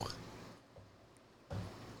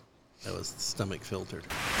That was stomach filtered.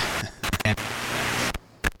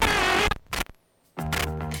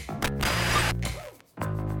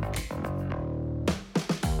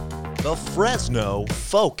 The Fresno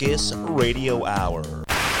Focus Radio Hour.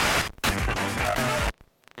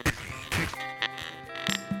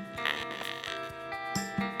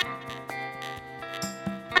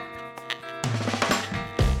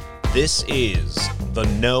 This is the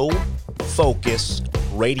No Focus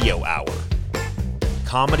Radio Hour.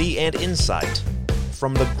 Comedy and insight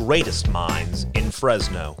from the greatest minds in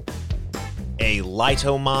Fresno. A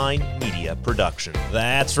Lightomine Media production.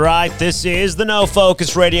 That's right, this is the No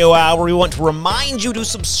Focus Radio Hour. We want to remind you to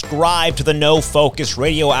subscribe to the No Focus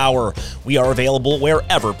Radio Hour. We are available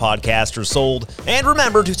wherever podcasts are sold. And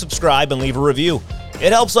remember to subscribe and leave a review.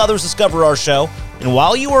 It helps others discover our show. And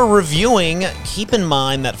while you are reviewing, keep in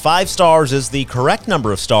mind that 5 stars is the correct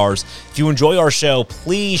number of stars. If you enjoy our show,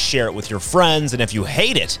 please share it with your friends. And if you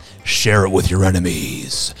hate it, share it with your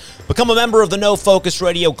enemies. Become a member of the No Focus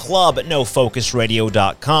Radio Club at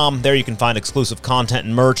nofocusradio.com. There you can find exclusive content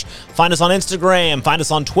and merch. Find us on Instagram. Find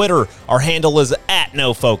us on Twitter. Our handle is at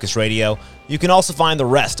No Focus Radio. You can also find the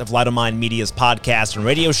rest of Lightomine Media's podcasts and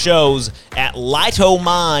radio shows at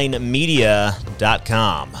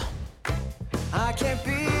lightominemedia.com. I can't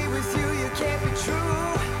be with you, you can't be true.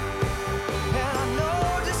 And I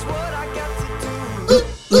know just what I got to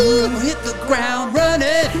do. Ooh, hit the ground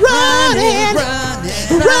running,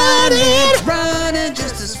 running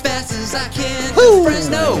just as fast as I can.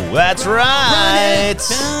 Fresno. That's right.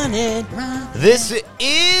 Running. This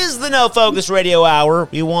is the No Focus Radio Hour.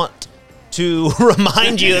 We want to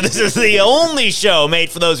remind you that this is the only show made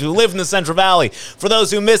for those who live in the Central Valley, for those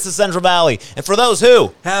who miss the Central Valley, and for those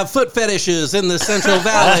who have foot fetishes in the Central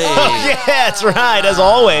Valley. Yeah, that's right. As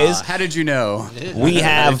always, how did you know? We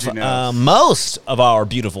have most of our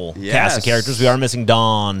beautiful cast of characters. We are missing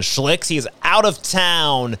Don Schlicks. He is out of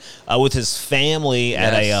town with his family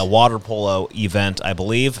at a water polo event, I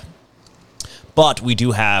believe. But we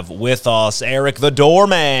do have with us Eric the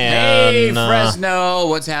Doorman. Hey, Fresno,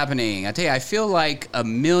 what's happening? I tell you, I feel like $1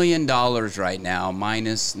 million right now,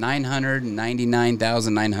 minus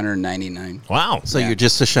 999,999. Wow. So you're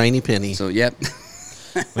just a shiny penny. So, yep.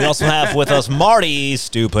 We also have with us Marty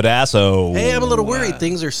Stupidasso. Hey, I'm a little worried.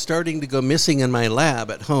 Things are starting to go missing in my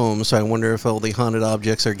lab at home, so I wonder if all the haunted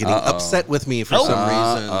objects are getting upset with me for some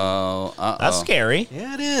reason. That's scary.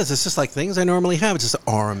 Yeah, it is. It's just like things I normally have just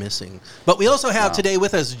are missing. But we also have today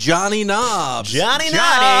with us Johnny Knobs. Johnny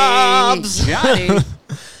Knobs! Johnny!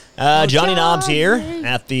 Johnny Knobs here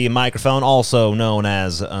at the microphone, also known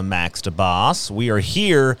as Max DeBoss. We are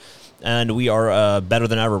here, and we are better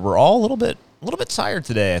than ever. We're all a little bit tired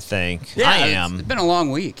today, I think. Yeah, I am. It's been a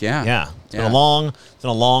long week, yeah. Yeah. It's been a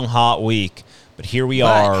long, hot week. But here we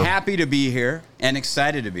are. Happy to be here and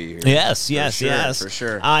excited to be here. Yes. For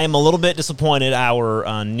sure. I am a little bit disappointed.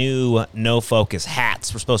 Our new No Focus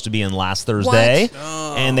hats were supposed to be in last Thursday.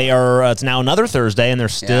 And they are, it's now another Thursday, and they're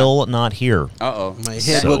still not here. My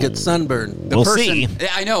head will get sunburned. We'll see.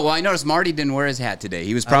 I know. Well, I noticed Marty didn't wear his hat today.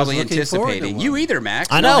 He was probably anticipating. You either, Max.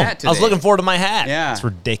 I know. No hat today. I was looking forward to my hat. Yeah. It's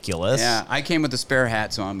ridiculous. Yeah. I came with a spare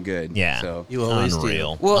hat, so I'm good. Yeah. So. You always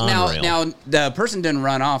Unreal. do. Well, now the person didn't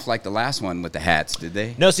run off like the last one with the hats, did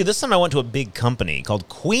they? No, see, this time I went to a big company called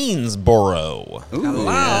Queensboro. Ooh.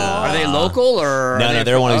 Are they local or? No,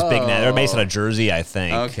 they're one of these big. They're based out of Jersey, I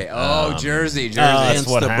think. Okay. Jersey. That's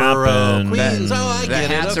what happened. Queens. I The get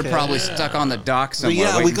it. hats Okay. are probably stuck on the dock somewhere.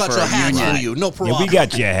 Yeah, we waiting got for your a hats union. for you. No problem. Yeah, we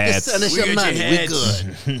got your hats. Just send us We your got money. your We hats.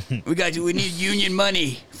 good. We need union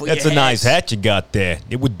money for That's your a nice hats. hat you got there.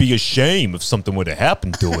 It would be a shame if something would have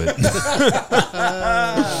happened to it. That's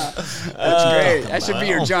great. That should be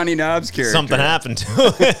your Johnny Knobs character. Something happened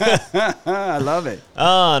to it. I love it.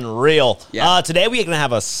 Unreal. Yeah. Today we're going to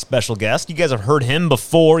have a special guest. You guys have heard him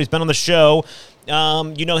before. He's been on the show.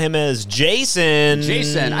 You know him as Jason.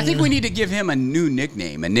 Jason, I think we need to give him a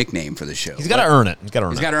nickname for the show. He's got to earn it. He's got to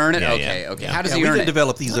earn it. Okay. Yeah. How does Yeah, he we earn didn't it?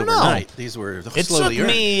 develop these I don't know. overnight. These were It slowly took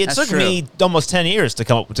earned. me. It That's took true. me almost 10 years to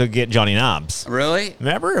come up to get Johnny Knobs. Really?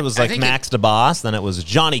 Remember, it was I like think Max DeBoss, then it was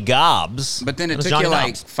Johnny Gobbs. But then it was took Johnny you like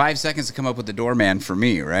Knobs. 5 seconds to come up with the doorman for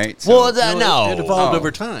me, right? Well, It evolved Oh.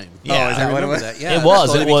 over time. Yeah. Oh, is that I what it remember was? that. Yeah, It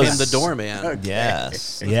was. that's why It I was. became the doorman.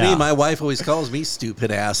 Yes. Me, Yeah. my wife always calls me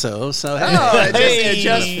stupid asso. So Oh, it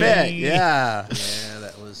just Hey. fit. Yeah. yeah,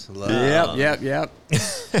 that was love. Yep.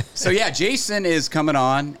 So, yeah, Jason is coming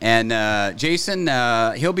on, and Jason,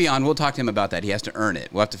 he'll be on. We'll talk to him about that. He has to earn it.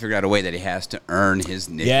 We'll have to figure out a way that he has to earn his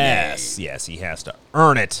nickname. Yes, he has to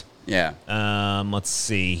earn it. Yeah. Let's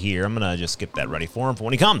see here. I'm gonna just get that ready for him for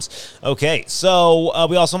when he comes. Okay, so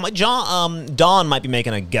we also might Don might be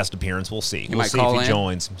making a guest appearance. We'll see. We'll might see call if he in.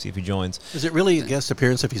 joins. See if he joins. Is it really a guest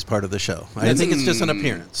appearance if he's part of the show? I think it's just an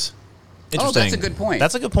appearance. Interesting. that's a good point.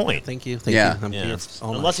 That's a good point. Thank you. Thank Yeah. you. I'm Yeah. here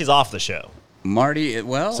all Unless night. he's off the show. Marty,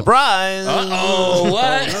 well. Surprise! Uh-oh,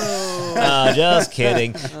 what? Just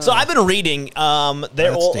kidding. So I've been reading.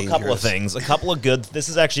 There That's are a couple of dangerous. things. A couple of good. This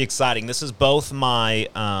is actually exciting. This is both my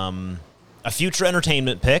a future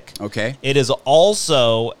entertainment pick. Okay. It is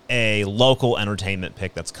also a local entertainment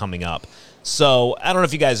pick that's coming up. So I don't know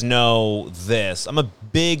if you guys know this. I'm a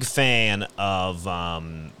big fan of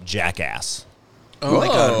Jackass. Oh my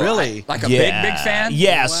God! Really? Like a big fan?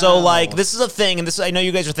 Yeah, so Wow. like this is a thing, and this I know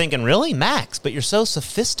you guys are thinking, really, Max? But you're so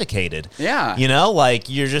sophisticated. Yeah. You know, like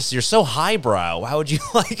you're so highbrow. How would you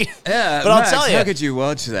like? Yeah, but Max, I'll tell you. how could you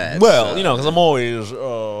watch that? Well, you know, because I'm always,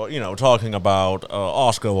 talking about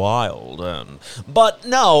Oscar Wilde, but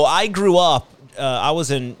no, I grew up. I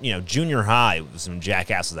was in, junior high. It was when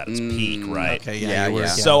Jackass was at its peak, right? Okay. Yeah, you were- yeah.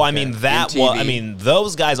 So I mean that was. I MTV. mean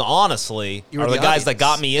those guys honestly You were are the the guys that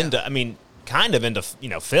got audience. me into. I mean, kind of into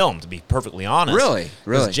film, to be perfectly honest. Really?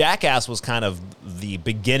 'Cause Jackass was kind of the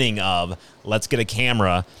beginning of let's get a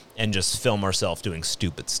camera and just film ourselves doing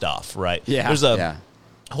stupid stuff, right? Yeah. There's a yeah.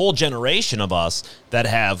 whole generation of us that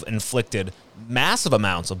have inflicted massive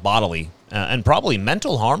amounts of bodily and probably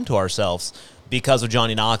mental harm to ourselves because of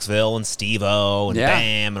Johnny Knoxville and Steve-O and Yeah.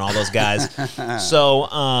 Bam and all those guys. So,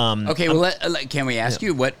 Okay, well, can we ask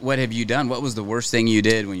you what have you done? What was the worst thing you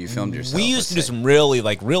did when you filmed yourself? we used to do some really.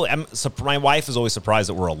 My wife is always surprised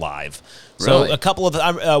that we're alive. So Really? a couple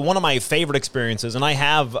of one of my favorite experiences, and I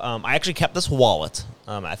have I actually kept this wallet.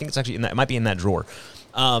 I think it's actually it might be in that drawer.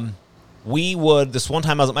 This one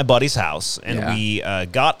time I was at my buddy's house, and Yeah. we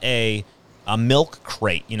got a milk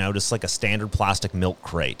crate, just like a standard plastic milk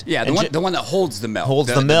crate. Yeah, And the one that holds the milk.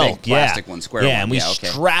 holds the milk. big plastic one, square one. Yeah, and we okay.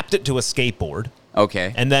 strapped it to a skateboard.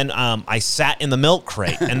 Okay. And then I sat in the milk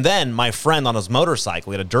crate. And then my friend on his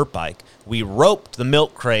motorcycle, he had a dirt bike, we roped the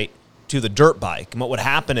milk crate to the dirt bike. And what would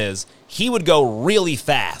happen is he would go really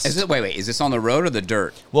fast. Wait, is this on the road or the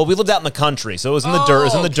dirt? Well, we lived out in the country, so it was in the dirt. It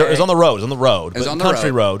was in the dirt. It was on the road. It was on the road. It was but on the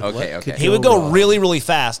country road. road. Okay, okay. He would go really, really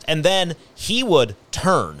fast, and then he would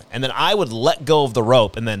turn, and then I would let go of the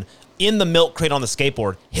rope, and then in the milk crate on the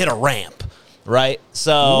skateboard, hit a ramp, right?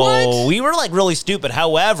 So What? we were like really stupid.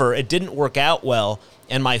 However, it didn't work out well,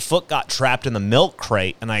 and my foot got trapped in the milk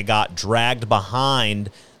crate, and I got dragged behind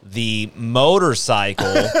the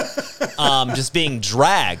motorcycle, just being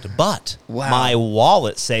dragged. But Wow. my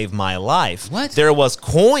wallet saved my life. What? There was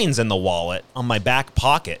coins in the wallet on my back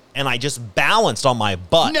pocket, and I just balanced on my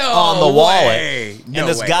butt No on the way. wallet. No and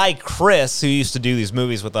this way. guy, Chris, who used to do these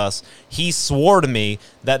movies with us, he swore to me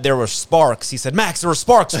that there were sparks. He said, Max, there were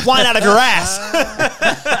sparks flying out of your ass.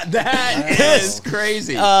 That is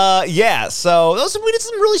crazy. Yeah, so we did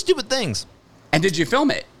some really stupid things. And did you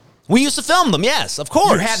film it? We used to film them, yes, of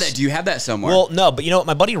course. You have that? Do you have that somewhere? Well, no, but you know what?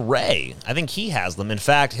 My buddy Ray, I think he has them. In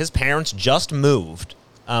fact, his parents just moved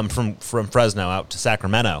from Fresno out to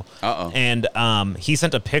Sacramento. Uh-oh. And he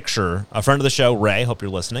sent a picture, a friend of the show, Ray, hope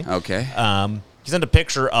you're listening. Okay. He sent a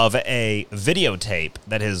picture of a videotape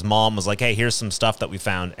that his mom was like, hey, here's some stuff that we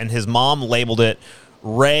found. And his mom labeled it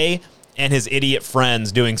Ray and his idiot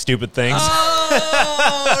friends doing stupid things.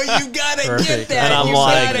 Oh, you gotta Perfect. get that. And I'm you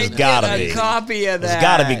like, gotta there's get gotta a be. copy of that. There's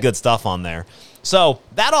got to be good stuff on there. So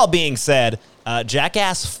that all being said,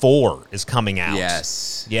 Jackass 4 is coming out.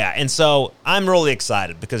 Yes. Yeah, and so I'm really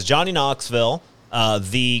excited because Johnny Knoxville,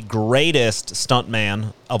 the greatest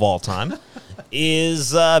stuntman of all time,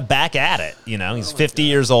 is back at it. He's 50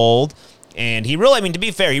 years old, and he really, to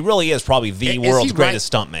be fair, he really is probably the Is world's he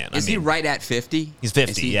greatest stuntman. Is he right at 50? He's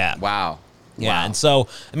 50, Is he? yeah. Wow. Yeah, Wow. and so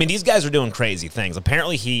these guys are doing crazy things.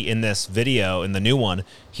 Apparently, he in this video, in the new one,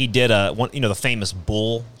 he did the famous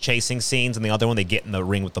bull chasing scenes, and the other one they get in the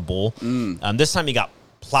ring with the bull. This time he got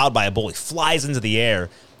plowed by a bull. He flies into the air.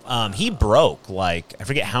 He broke I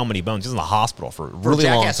forget how many bones. He's in the hospital for a really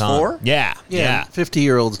long Jackass time. 4? Yeah, Yeah.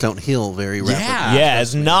 50-year-olds don't heal very rapidly. Yeah. yeah.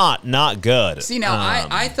 It's not good. See, now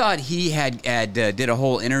I thought he had did a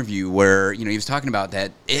whole interview where he was talking about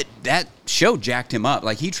that show jacked him up.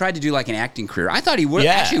 Like he tried to do like an acting career. I thought he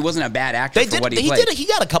actually wasn't a bad actor for what he played. He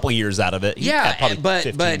got a couple years out of it. He got probably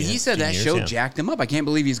 15 but he said that 15 show years, yeah. jacked him up. I can't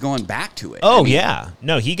believe he's going back to it. Oh I mean, yeah,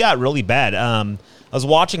 no, he got really bad. I was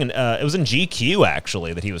watching it was in GQ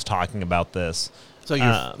actually that he was talking about this. So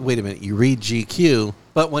wait a minute. You read GQ,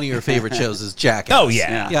 but one of your favorite shows is Jackass. Oh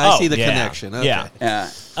yeah, Yeah, I Oh, see the yeah. connection. Okay. Yeah. Yeah.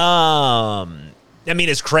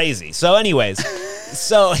 It's crazy. So, anyways,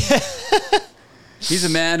 so He's a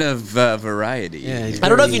man of variety. Yeah, he's I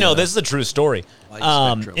don't know if very, you know. This is a true story.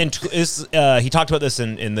 spectrum. He talked about this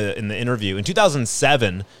in the interview. In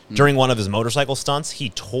 2007, during one of his motorcycle stunts, he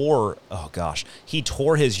tore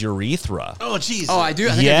his urethra. Oh, jeez. Oh, I do.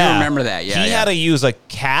 I think I do remember that. Yeah, he had to use a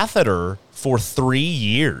catheter for 3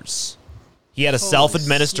 years. He had to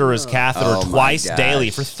self-administer his catheter Oh, my twice gosh. daily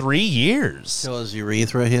for 3 years. So his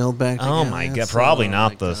urethra healed back Oh again? my god! That's- Probably oh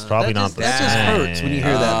not my this. God. Probably That not just, this. That just hurts when you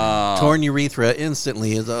hear that. Torn urethra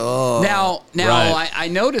instantly is Now, Right. I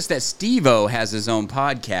noticed that Steve-O has his own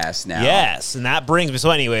podcast now. Yes, and that brings me.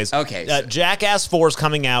 So, anyways, Okay, so- Jackass 4 is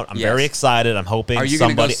coming out. I'm Yes. very excited. I'm hoping Are you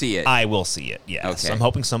gonna go somebody. see it? I will see it. Yes, Okay. I'm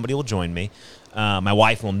hoping somebody will join me. My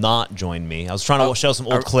wife will not join me. I was trying to show some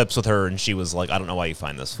old clips with her, and she was like, "I don't know why you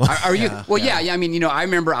find this." Are you? Well, yeah. I mean, I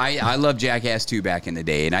remember I loved Jackass 2 back in the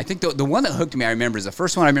day, and I think the one that hooked me, I remember, is the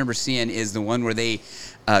first one I remember seeing is the one where they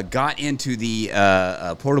got into the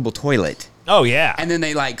portable toilet. Oh yeah, And then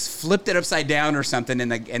they like flipped it upside down or something,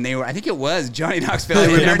 and they were, I think it was Johnny Knoxville. I in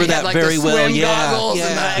there, remember and he had, that like, very the well, swim yeah, goggles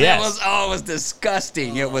yeah. and Yes. it was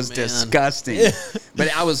disgusting. It was man. disgusting.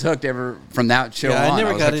 But I was hooked ever from that show on. I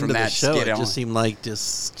never was got hooked into from the that show. skit It on. just seemed like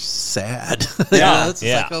just sad. Yeah, It's just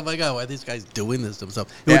yeah. like, oh my god, why are these guys doing this to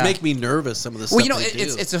themselves? It Yeah. would make me nervous. Some of the Well, stuff they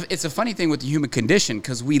do. it's a funny thing with the human condition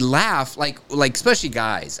because we laugh like especially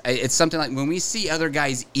guys. It's something like when we see other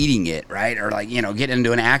guys eating it, right, or like get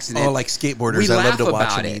into an accident. Oh, like skateboarders. We I laugh love to watch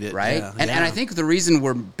about them it, eat it. right? Yeah, And I think the reason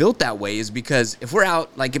we're built that way is because if we're out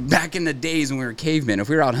like back in the days when we were cavemen, if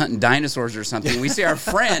we were out hunting dinosaurs or something, we see our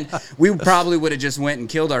friend, we probably would have just went and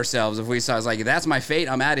killed ourselves if we saw. It's like, if that's my fate,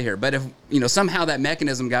 I'm out of here. But if somehow that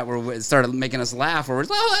mechanism got where it started making us laugh, or we're like,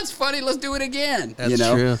 oh, that's funny, let's do it again. That's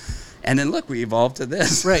true. And then look, we evolved to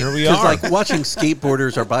this. Right. Here we Because are. like watching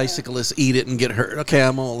skateboarders or bicyclists eat it and get hurt. Okay,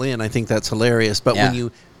 I'm all in. I think that's hilarious. But when Yeah.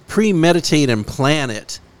 you premeditate and plan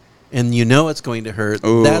it, and you know it's going to hurt,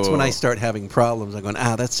 that's when I start having problems. I'm going,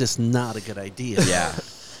 that's just not a good idea. Yeah.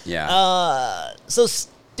 Yeah. so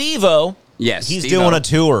Steve-O, Yes, he's Steve-O. doing a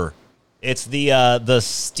tour. It's the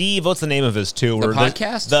Steve. What's the name of his tour? The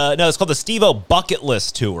podcast? No, it's called the Steve-O Bucket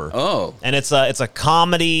List Tour. Oh. and it's a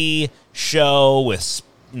comedy show with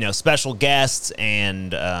special guests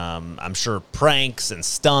and I'm sure pranks and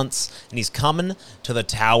stunts. And he's coming to the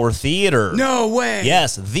Tower Theater. No way.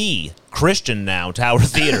 Yes, the Christian now Tower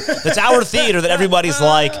Theater. The Tower Theater that everybody's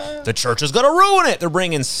like, the church is going to ruin it. They're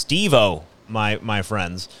bringing Steve-O, my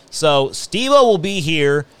friends. So Steve-O will be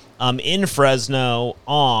here in Fresno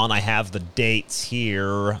I have the dates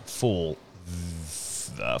here,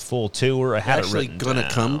 full tour. I had Actually it written going to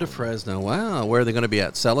down. come to Fresno. Wow. Where are they going to be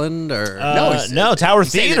at? Selland or? No, Tower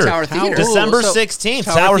he's saying the Theater. Tower Theater. December So, 16th,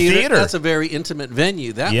 Tower Theater. That's a very intimate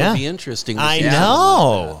venue. That Yeah. would be interesting. To I see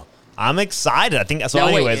know. I'm excited. I think so. Now,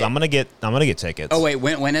 wait, anyways, I'm gonna get tickets. Oh, wait,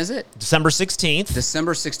 when is it? December 16th.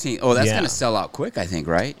 December 16th. Oh, that's Yeah. going to sell out quick, I think,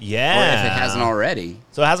 right? Yeah. Or if it hasn't already.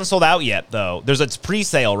 So it hasn't sold out yet, though. It's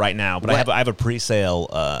pre-sale right now, but What? I have a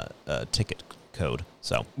pre-sale ticket code.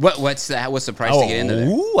 So What's the price to get into there?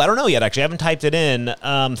 ooh, I don't know yet. Actually, I haven't typed it in.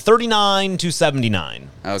 $39 to $79.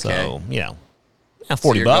 Okay. So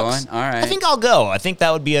 $40. you're going? All right. I think I'll go. I think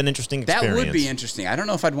that would be an interesting That experience. would be interesting. I don't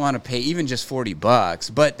know if I'd want to pay even just $40,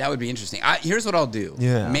 but that would be interesting. Here's what I'll do.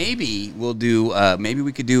 Yeah. Maybe we'll do. Maybe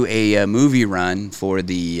we could do a movie run for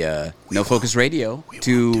the No Focus Radio.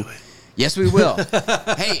 Yes, we will.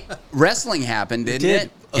 Hey, wrestling happened, didn't did.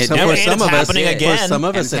 it? For It some did. of it's us, happening for again. some of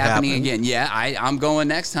And us, it's it happening happened. again. Yeah, I'm going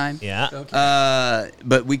next time. Yeah.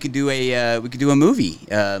 But we could do a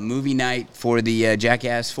movie night for the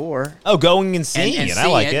Jackass 4. Oh, going and seeing and it. see I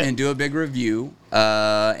like it. and do a big review.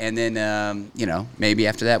 And then maybe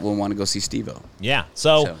after that we'll want to go see Steve-O. Yeah.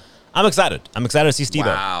 So I'm excited. I'm excited to see Steve-O.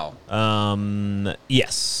 Wow.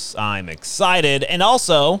 Yes, I'm excited. And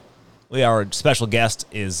also, our special guest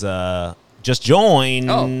is just joined.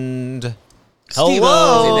 Steve-O.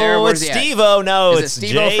 Hello, Is he there? Where's it's he at? Steve-O. No, Is it it's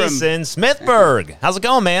Steve-O from- Jason Smithberg. How's it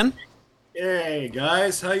going, man? Hey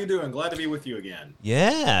guys, how you doing? Glad to be with you again.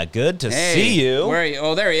 Yeah, good to Hey, see you. Where are you?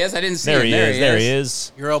 Oh, there he is. I didn't see There him. he is. There he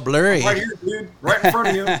is. You're all blurry. Right here, dude. Right in front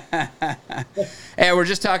of you. Hey, we're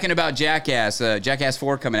just talking about Jackass. Jackass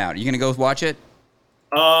 4 coming out. Are you gonna go watch it?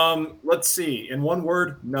 Let's see. In one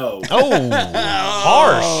word, no. Oh,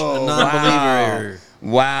 harsh. A non-believer.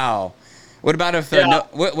 Wow. What about if Yeah.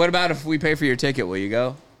 what about if we pay for your ticket? Will you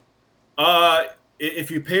go?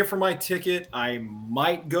 If you pay for my ticket, I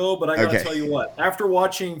might go, but I gotta Okay. tell you what. After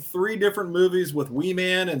watching 3 different movies with Wee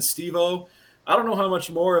Man and Steve-O, I don't know how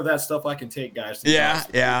much more of that stuff I can take, guys. to be honest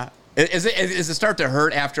with you. yeah. Is it start to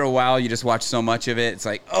hurt after a while? You just watch so much of it. It's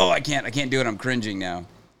like, oh, I can't do it. I'm cringing now.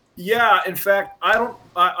 Yeah, in fact,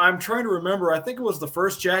 I'm trying to remember. I think it was the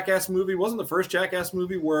first Jackass movie. Wasn't the first Jackass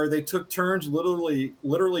movie where they took turns literally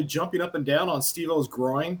jumping up and down on Steve-O's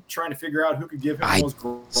groin, trying to figure out who could give him the most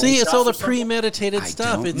groin See, it's shots all the or something? premeditated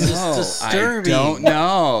stuff. don't It's just know. disturbing. I don't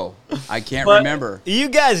know. I can't But- remember. You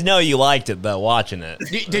guys know you liked it though, watching it.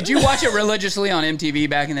 Did you watch it religiously on MTV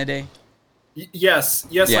back in the day? Yes,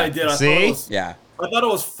 Yeah. I did. See? Yeah. I thought it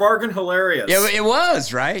was fargan hilarious. Yeah, it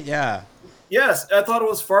was, right? Yeah. Yes, I thought it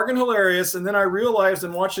was fargan hilarious, and then I realized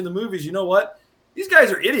in watching the movies, you know what? These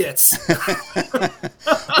guys are idiots.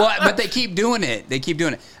 Well, but they keep doing it. They keep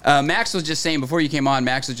doing it. Max was just saying, before you came on,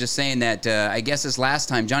 Max was just saying that I guess this last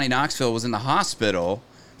time, Johnny Knoxville was in the hospital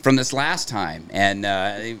from this last time. And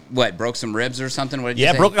broke some ribs or something? What did you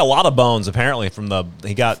Yeah, say? broke a lot of bones apparently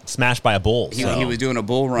he got smashed by a bull. He so. was doing a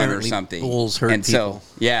bull run or Apparently something. bulls hurt and people.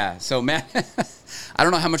 So Matt, I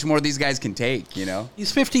don't know how much more these guys can take, you know?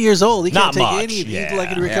 He's 50 years old. He Not can't take much, any. yeah. He'd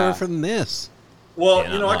like to recover Yeah. from this. Well,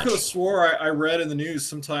 Yeah, you not know, I much. could have swore I read in the news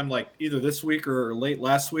sometime like either this week or late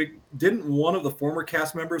last week. Didn't one of the former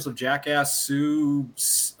cast members of Jackass sue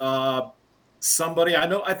somebody?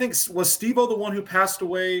 I think was Steve-O the one who passed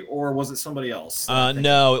away, or was it somebody else?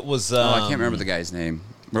 No, it was. I can't remember the guy's name.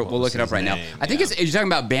 We'll what look was it up his right now. name? I think Yeah. you're talking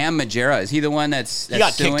about Bam Margera. Is he the one that's He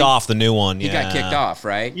got suing? kicked off the new one. He got kicked off,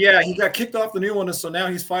 right? Yeah, he got kicked off the new one, and so now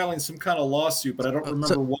he's filing some kind of lawsuit, but I don't remember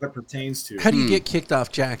so- what it pertains to. How do you get kicked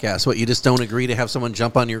off Jackass? What, you just don't agree to have someone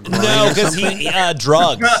jump on your groin? No, or because something? he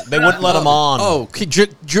drugs. They wouldn't let him on. Oh,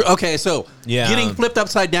 okay. So Yeah. getting flipped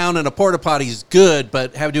upside down in a porta potty is good,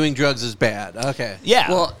 but doing drugs is bad. Okay. yeah.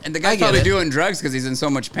 Well, and the I guy's get probably it. doing drugs because he's in so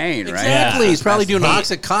much pain, right? Exactly. Yeah. He's probably doing Hey.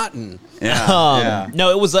 Oxycontin. Yeah.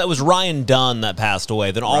 No, it was Ryan Dunn that passed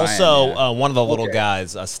away. Then also yeah. one of the little Okay.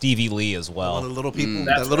 guys, Stevie Lee as One of well. the little people.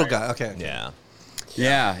 That's That little right. guy. Okay. Yeah.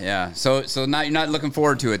 Yeah. So now you're not looking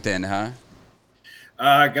forward to it then, huh?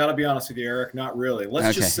 I gotta be honest with you, Eric. Not really. Let's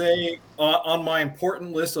Okay. just say on my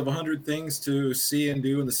important list of 100 things to see and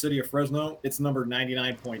do in the city of Fresno, it's number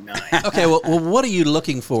 99.9. Okay. Well, what are you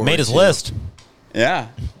looking for? Made his list. Yeah.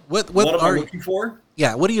 What What am I are looking for?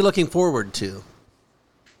 yeah? What are you looking forward to?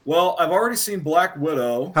 Well, I've already seen Black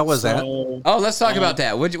Widow. How was that? so- Oh, let's talk about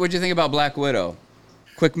that. What'd you think about Black Widow?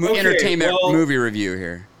 Quick Okay, entertainment well- movie review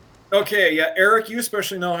here. Okay, yeah, Eric, you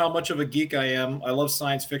especially know how much of a geek I am. I love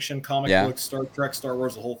science fiction, comic Yeah. books, Star Trek, Star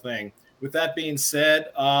Wars, the whole thing. With that being said,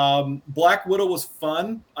 Black Widow was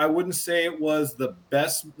fun. I wouldn't say it was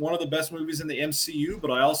one of the best movies in the MCU,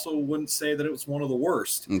 but I also wouldn't say that it was one of the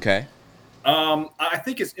worst. Okay. I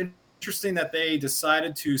think it's interesting that they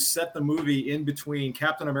decided to set the movie in between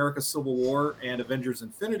Captain America Civil War and Avengers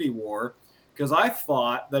Infinity War, because I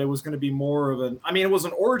thought that it was going to be more of it was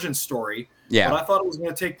an origin story, Yeah. but I thought it was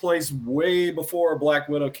going to take place way before Black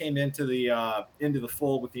Widow came into the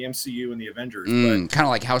fold with the MCU and the Avengers. But Kind of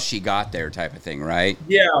like how she got there type of thing, right?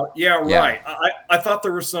 yeah, Yeah. right. I thought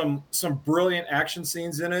there were some brilliant action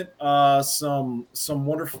scenes in it. Some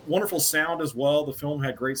wonderful sound as well. The film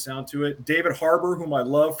had great sound to it. David Harbour, whom I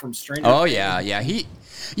love from Stranger Oh Things. yeah. He,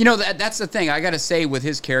 that's the thing. I got to say with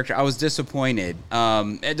his character, I was disappointed.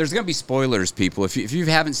 There's gonna be spoilers, people. If you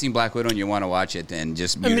haven't seen Black Widow and you want to watch it, then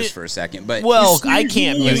just mute us for a second. But Well, You I see,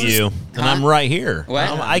 can't he mute was- you, and I'm right here. What?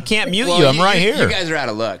 I can't mute well, you. I'm right here. You guys are out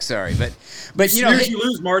of luck. Sorry, but you know. Snooze, you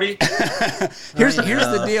lose, Marty. Here's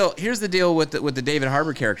the deal. Here's the deal with the David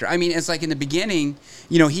Harbour character. I mean, it's like in the beginning,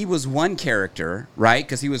 he was one character, right?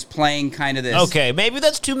 Because he was playing kind of this. Okay, maybe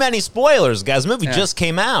that's too many spoilers, guys. The movie Yeah. just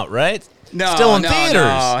came out, right? No, Still in no, theaters.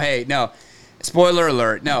 No, hey, no. Spoiler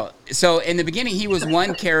alert. No. So in the beginning, he was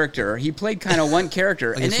one character. He played kind of one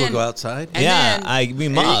character. I guess we'll go outside. and Yeah, then- we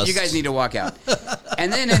must. You guys need to walk out.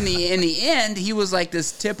 And then in the end, he was like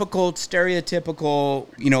this typical, stereotypical,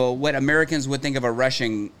 what Americans would think of a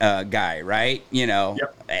Russian guy, right? A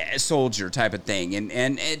soldier type of thing.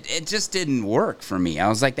 And it just didn't work for me. I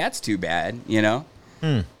was like, that's too bad, Yeah.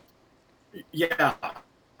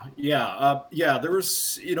 There were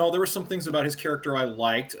some things about his character I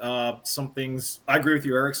liked. Some things I agree with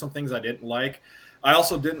you, Eric. Some things I didn't like. I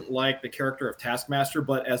also didn't like the character of Taskmaster,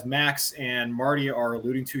 but as Max and Marty are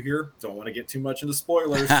alluding to here, don't want to get too much into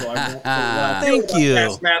spoilers, so I won't. Thank you.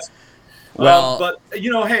 Taskmaster. Well- But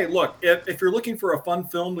hey, look, if you're looking for a fun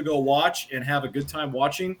film to go watch and have a good time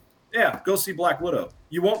watching, yeah, go see Black Widow.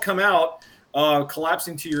 You won't come out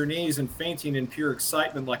collapsing to your knees and fainting in pure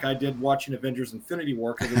excitement like I did watching Avengers Infinity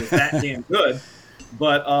War because it was that damn good.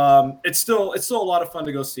 But it's still a lot of fun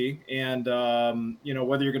to go see, and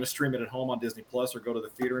whether you're going to stream it at home on Disney Plus or go to the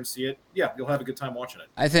theater and see it, yeah, you'll have a good time watching it.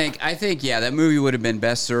 I think, yeah, that movie would have been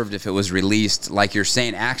best served if it was released, like you're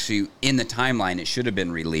saying, actually in the timeline. It should have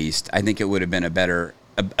been released. I think it would have been a better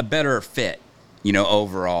fit.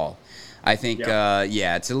 overall. I think,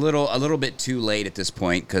 it's a little bit too late at this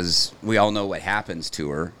point because we all know what happens to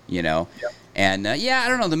her, Yep. And I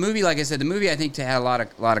don't know. The movie, like I said, I think had a lot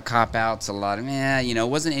of cop outs, a lot of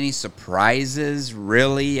wasn't any surprises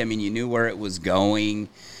really. I mean, you knew where it was going.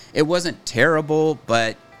 It wasn't terrible,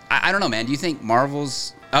 but I don't know, man. Do you think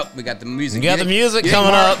Marvel's? Oh, we got the music. You got the music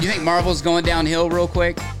coming up. You think Marvel's going downhill real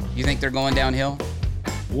quick? You think they're going downhill?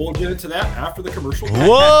 We'll get into that after the commercial.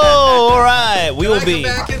 Whoa! All right, we will Can I be.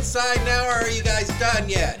 come back inside now, or are you guys done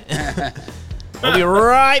yet? We'll be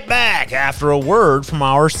right back after a word from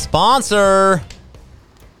our sponsor.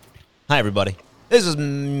 Hi, everybody. This is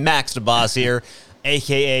Max DeBoss here,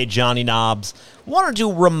 a.k.a. Johnny Knobs. Wanted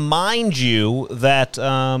to remind you that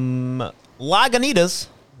Lagunitas,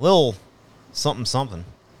 little something,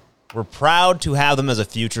 we're proud to have them as a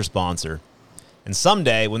future sponsor. And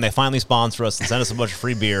someday, when they finally sponsor us and send us a bunch of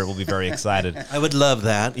free beer, we'll be very excited. I would love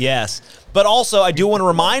that. Yes. But also, I do want to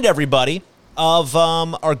remind everybody of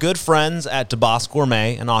our good friends at DeBoss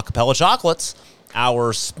Gourmet and Acapella Chocolates,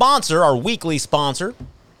 our sponsor, our weekly sponsor.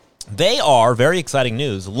 They are, very exciting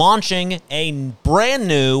news, launching a brand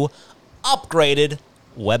new, upgraded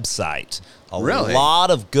website. Really? A lot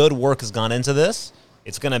of good work has gone into this.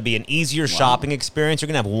 It's going to be an easier shopping experience. You're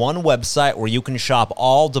going to have one website where you can shop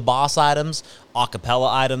all DeBoss items,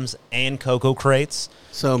 Acapella items, and Cocoa Crates.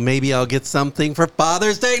 So maybe I'll get something for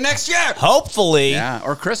Father's Day next year. Hopefully. Yeah,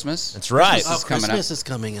 or Christmas. That's right. Christmas is coming up. Christmas is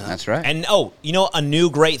coming up. That's right. And, a new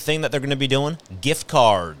great thing that they're going to be doing? Gift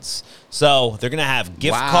cards. So they're going to have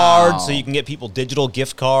gift cards so you can get people digital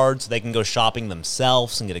gift cards. They can go shopping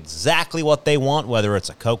themselves and get exactly what they want, whether it's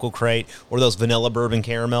a Cocoa Crate or those vanilla bourbon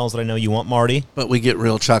caramels that I know you want, Marty. But we get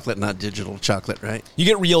real chocolate, not digital chocolate, right? You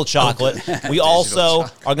get real chocolate. We also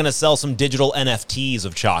are going to sell some digital NFTs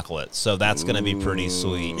of chocolate, so that's going to be pretty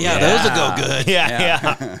sweet. Yeah, those will go good.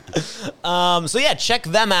 Yeah. Check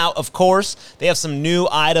them out, of course. They have some new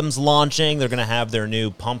items launching. They're going to have their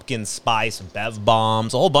new pumpkin spice bev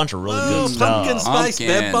bombs, a whole bunch of really good stuff. Pumpkin spice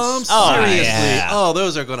bev bombs? Oh, Seriously? yeah. Oh,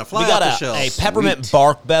 those are going to fly We got off the a shelves. peppermint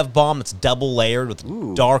bark bev bomb that's double layered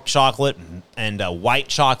with dark chocolate and white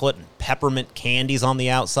chocolate and peppermint candies on the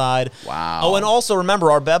outside. Wow. Oh, and also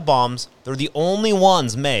remember our bev bombs, they're the only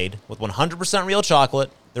ones made with 100% real chocolate.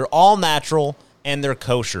 They're all natural and they're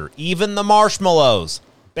kosher. Even the marshmallows.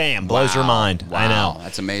 Bam, blows your mind. Wow. I know.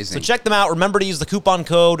 That's amazing. So check them out. Remember to use the coupon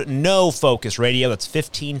code NOFOCUSRadio. That's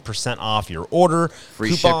 15% off your order.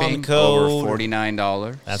 Free coupon shipping code. over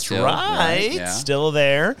 $49. That's still, right. Yeah. Still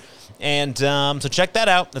there. And so check that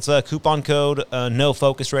out. That's a coupon code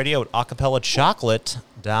NOFOCUSRadio at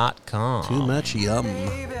acapellachocolate.com. Too much yum.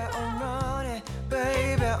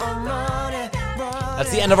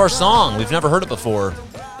 That's the end of our song. We've never heard it before.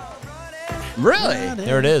 Really?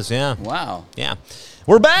 There it is. Yeah. Wow. Yeah.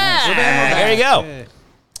 We're back. We're back. There you go.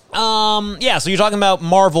 So you're talking about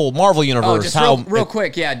Marvel Universe. Oh, just real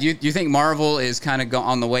quick. Yeah. Do you think Marvel is kind of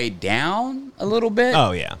on the way down a little bit?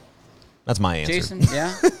 Oh, yeah. That's my answer. Jason?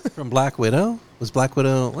 Yeah. From Black Widow? Was Black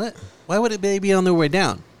Widow... What? Why would it be on their way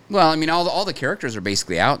down? Well, I mean, all the characters are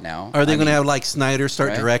basically out now. Are they going to have, like, Snyder start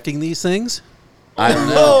right? directing these things? I don't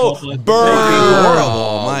know. Oh, burn.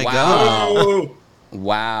 Horrible. My wow. God. Oh,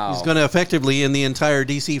 Wow. He's going to effectively end the entire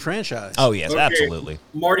DC franchise. Oh, yes, okay. absolutely.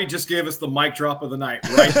 Marty just gave us the mic drop of the night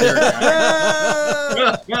right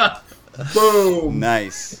there. Boom.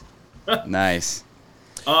 Nice. Nice.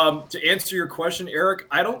 To answer your question, Eric,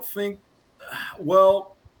 I don't think.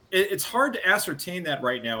 Well, it's hard to ascertain that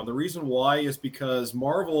right now. And the reason why is because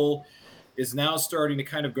Marvel is now starting to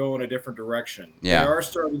kind of go in a different direction. Yeah. They are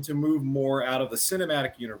starting to move more out of the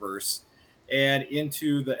cinematic universe and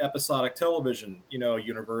into the episodic television,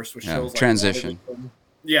 universe, which shows like transition.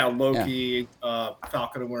 Loki,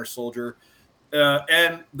 Falcon and Winter Soldier,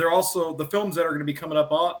 and they're also the films that are going to be coming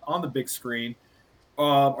up on the big screen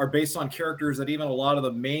are based on characters that even a lot of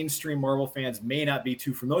the mainstream Marvel fans may not be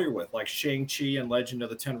too familiar with, like Shang-Chi and Legend of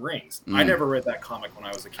the Ten Rings. I never read that comic when I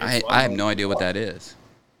was a kid. I have no idea what that is.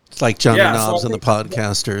 It's like Johnny Yeah, Knobs so I and the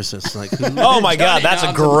Podcasters. It's like, who? Oh, my God. That's a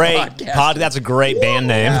Knobs and the great Podcasters. That's a great band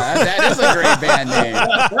name. Yeah, that is a great band name.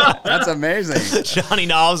 That's amazing. Johnny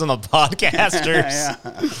Knobs and the Podcasters. Yeah.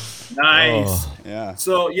 Nice. Oh. Yeah.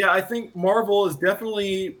 So yeah, I think Marvel is they're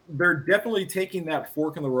definitely taking that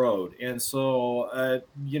fork in the road, and so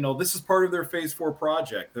this is part of their Phase 4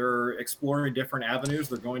 project. They're exploring different avenues.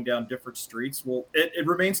 They're going down different streets. Well, it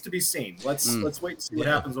remains to be seen. Let's wait and see what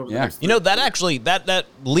happens over the next. That actually that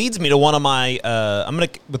leads me to one of my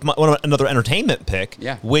another entertainment pick,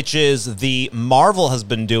 which is the Marvel has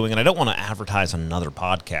been doing, and I don't want to advertise on another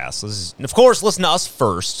podcast. This is, of course, listen to us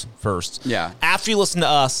first. Yeah. After you listen to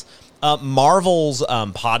us, Marvel's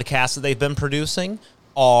podcasts that they've been producing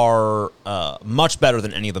are much better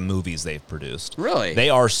than any of the movies they've produced. Really? They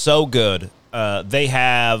are so good. They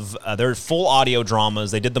have they're full audio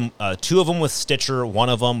dramas. They did them 2 of them with Stitcher, 1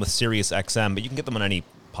 of them with SiriusXM, but you can get them on any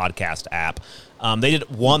podcast app. They did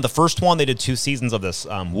the first one. They did 2 seasons of this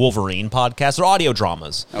Wolverine podcast. They're audio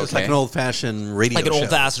dramas, It's like an old-fashioned radio like an show.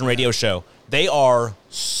 old-fashioned radio show. They are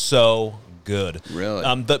so good. Really?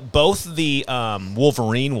 Both the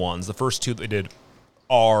Wolverine ones, the first 2 they did,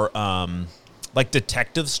 are like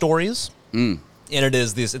detective stories. And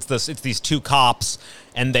it's these 2 cops,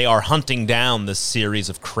 and they are hunting down this series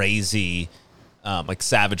of crazy, like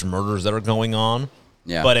savage murders that are going on.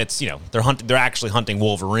 Yeah. But it's, they're actually hunting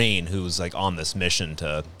Wolverine, who's like on this mission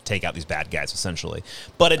to take out these bad guys, essentially.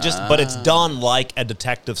 But it's done like a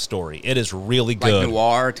detective story. It is really good. Like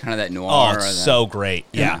noir, kind of that noir. Oh, or it's that- so great.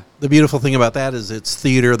 Yeah. The beautiful thing about that is it's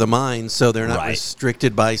theater of the mind, so they're not Right.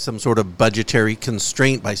 restricted by some sort of budgetary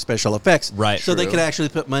constraint by special effects. Right. So they True. could actually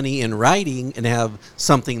put money in writing and have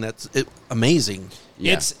something that's amazing.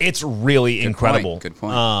 Yeah. It's really incredible. Good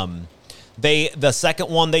point. The second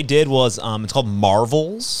one they did was it's called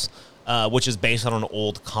Marvels, which is based on an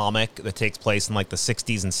old comic that takes place in like the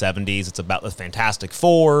 60s and 70s. It's about the Fantastic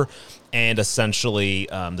Four and essentially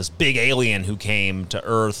this big alien who came to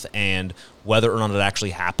Earth and whether or not it actually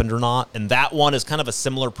happened or not. And that one is kind of a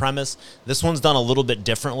similar premise. This one's done a little bit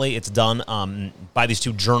differently. It's done by these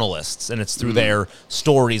 2 journalists, and it's through their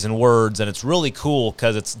stories and words, and it's really cool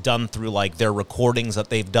because it's done through like their recordings that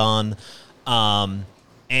they've done.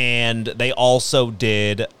 And they also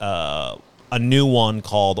did a new one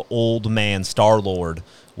called Old Man Star-Lord,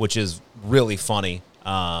 which is really funny.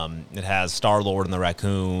 It has Star-Lord and the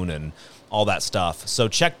raccoon and all that stuff. So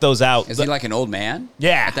check those out. Is he like an old man?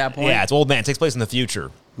 Yeah. At that point? Yeah, it's Old Man. It takes place in the future.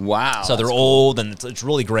 Wow. So they're that's old, and it's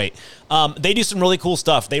really great. They do some really cool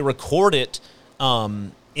stuff. They record it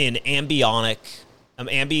in ambisonic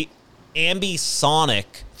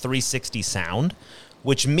 360 sound,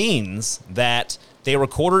 which means that they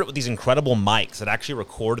recorded it with these incredible mics that actually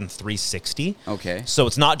record in 360. Okay. So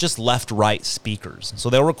it's not just left-right speakers. So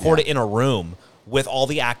they'll record it in a room with all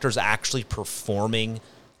the actors actually performing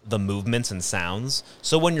the movements and sounds.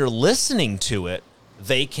 So when you're listening to it,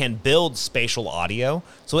 they can build spatial audio.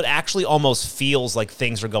 So it actually almost feels like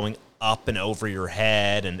things are going up and over your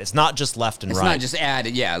head, and it's not just left and It's right. not just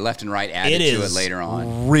added, left and right added It to it is later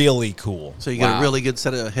on. really cool. So you get Wow. a really good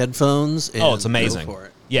set of headphones. And Oh, it's go amazing. for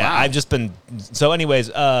it. Yeah, Wow. I've just been... So anyways,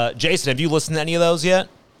 Jason, have you listened to any of those yet?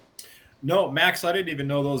 No, Max, I didn't even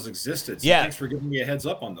know those existed. So Yeah. thanks for giving me a heads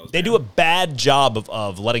up on those. They man. do a bad job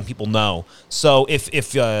of letting people know. So if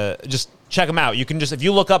just check them out. You can just, if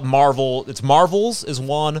you look up Marvel, it's Marvels is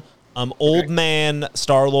one, Old Man,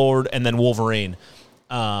 Star-Lord, and then Wolverine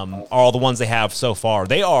are all the ones they have so far.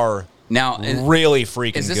 They are Now, really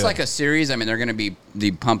freaking is this good. like a series? I mean, they're going to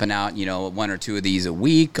be pumping out, 1 or 2 of these a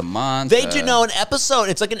week, a month. They do know an episode.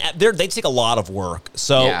 It's like they take a lot of work.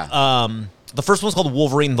 So Yeah. the first one's called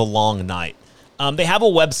Wolverine: The Long Night. They have a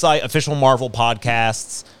website, Official Marvel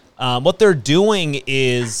Podcasts. What they're doing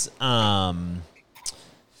is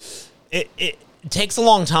it takes a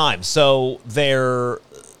long time. So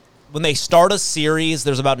when they start a series,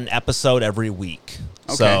 there's about an episode every week.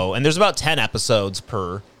 Okay. So, and there's about 10 episodes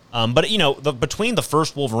per. But between the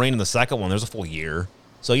first Wolverine and the second one, there's a full year.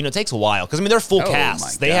 So it takes a while because they're full Oh,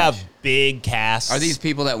 casts. my They gosh. have big casts. Are these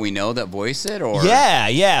people that we know that voice it, or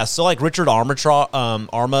Yeah. So like Richard Armitage,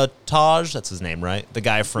 that's his name, right? The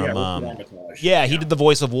guy from Richard Armitage. he did the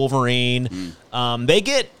voice of Wolverine. They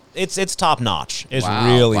get it's top notch. It's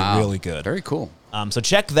Wow, really wow. really good. Very cool. So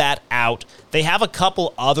check that out. They have a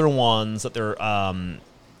couple other ones that they're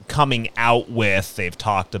coming out with. They've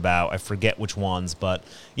talked about. I forget which ones, but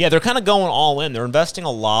yeah, they're kind of going all in. They're investing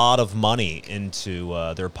a lot of money into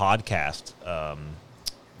their podcast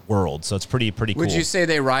world. So it's pretty cool. Would you say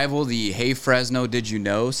they rival the Hey Fresno Did You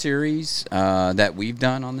Know series that we've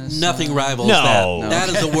done on this? Nothing rivals No. that. That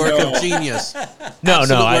is a work of genius. No,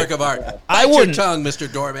 Absolute I- work of art. I Bite your wouldn't- tongue,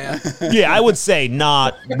 Mr. Doorman. Yeah, I would say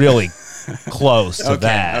not really close to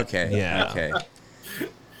that. Okay. Yeah. Okay.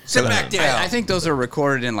 Sit back down. I think those are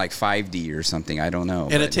recorded in like 5D or something. I don't know.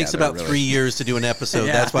 and but it takes yeah, they're about really- 3 years to do an episode.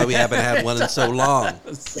 That's why we haven't had one in so long.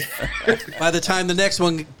 By the time the next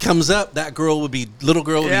one comes up, that little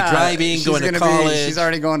girl will be driving, she's going to gonna college. she's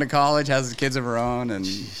already going to college, has kids of her own, and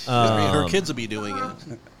her kids will be doing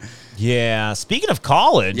it. Yeah. Speaking of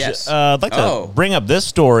college, Yes. I'd like to Oh. bring up this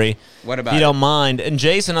story. What about if you it? don't mind? And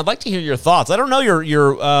Jason, I'd like to hear your thoughts. I don't know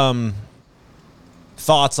your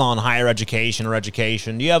thoughts on higher education or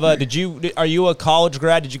education. Do you have are you a college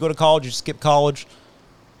grad? Did you go to college? Did you skip college?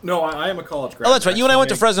 No, I am a college graduate. Oh, that's right. You and I went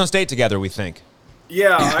to actually. Fresno State together, we think.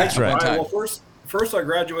 Yeah, That's right. well, first I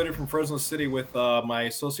graduated from Fresno City with my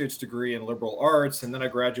associate's degree in liberal arts, and then I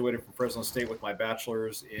graduated from Fresno State with my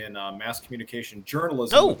bachelor's in mass communication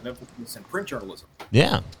journalism with an emphasis in print journalism.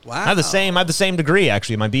 Yeah. Wow. I have the same degree,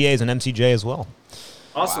 actually. My BA is an MCJ as well.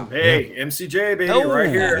 Awesome. Hey, MCJ, baby, right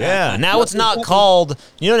here. Yeah. Now it's not called,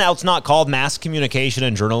 now it's not called mass communication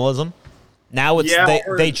and journalism. Now it's Yeah, I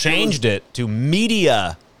heard they it changed it to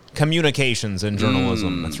media communications and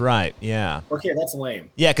journalism. That's right. Yeah. Okay, that's lame.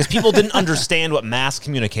 Yeah, because people didn't understand what mass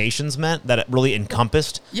communications meant, that it really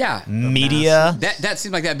encompassed Yeah. media. That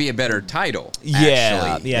seems like that'd be a better title. Yeah,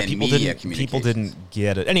 actually, yeah. than People media didn't communications.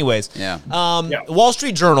 get it. Anyways, Yeah. Wall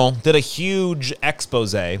Street Journal did a huge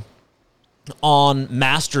expose on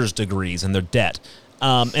master's degrees and their debt.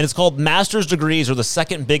 And it's called Master's Degrees Are the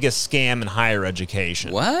Second Biggest Scam in Higher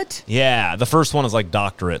Education. What? Yeah, the first one is like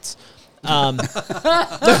doctorates. So,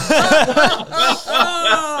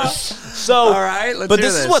 All right, let's but hear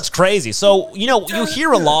this is this. what's crazy. So, you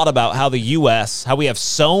hear a lot about how the U.S., how we have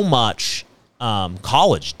so much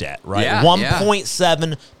college debt, right? Yeah,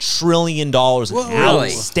 $1.7 trillion in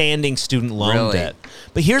outstanding student loan Really? debt.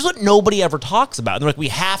 But here's what nobody ever talks about. And they're like, we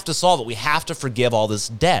have to solve it. We have to forgive all this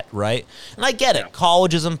debt, right? And I get it.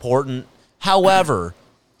 College is important. However,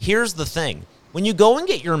 here's the thing. When you go and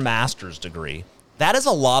get your master's degree, that is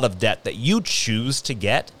a lot of debt that you choose to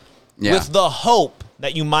get with the hope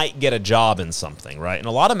that you might get a job in something, right? And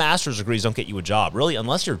a lot of master's degrees don't get you a job, really,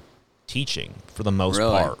 unless you're teaching for the most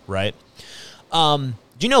part, right? Do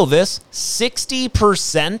you know this?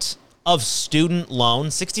 60% of student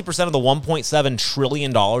loans, 60% of the $1.7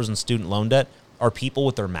 trillion in student loan debt are people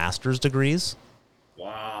with their master's degrees.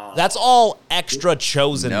 Wow. That's all extra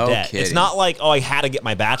chosen No debt. kidding. It's not like, I had to get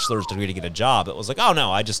my bachelor's degree to get a job. It was like, oh,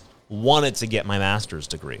 no, I just wanted to get my master's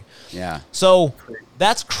degree. Yeah. So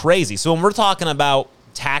that's crazy. So when we're talking about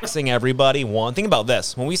taxing everybody, think about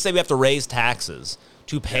this. When we say we have to raise taxes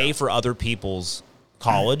to pay for other people's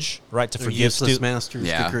college, right, to Their forgive useless students.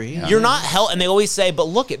 master's degree. Yeah. You're not and they always say, but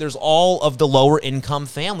look, there's all of the lower income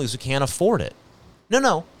families who can't afford it.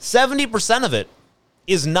 No, 70% of it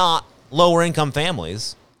is not lower income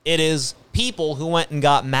families. It is people who went and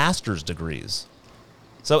got master's degrees.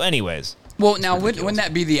 So anyways, Well, now, wouldn't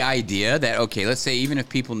that be the idea that, okay, let's say even if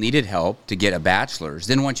people needed help to get a bachelor's,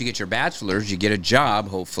 then once you get your bachelor's, you get a job,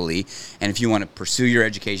 hopefully, and if you want to pursue your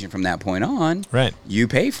education from that point on, right, you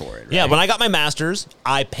pay for it, right? Yeah, when I got my master's,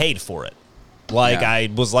 I paid for it. Like, I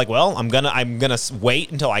was like, well, I'm gonna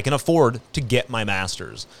wait until I can afford to get my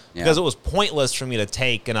master's. Because it was pointless for me to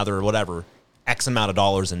take another, whatever, X amount of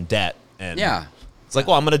dollars in debt. And it's like,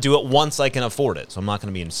 well, I'm going to do it once I can afford it, so I'm not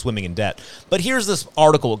going to be swimming in debt. But here's this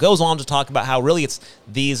article. It goes on to talk about how really it's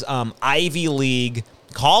these Ivy League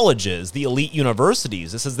colleges, the elite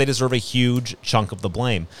universities. It says they deserve a huge chunk of the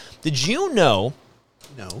blame. Did you know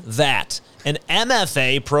that an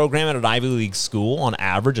MFA program at an Ivy League school on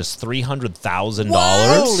average is $300,000?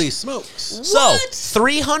 Holy smokes. So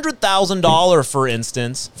 $300,000, for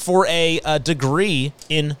instance, for a degree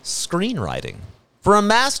in screenwriting. For a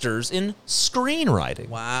master's in screenwriting.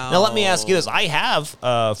 Wow. Now, let me ask you this. I have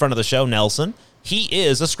a friend of the show, Nelson. He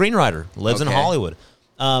is a screenwriter, lives in Hollywood.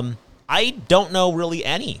 I don't know really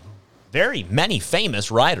very many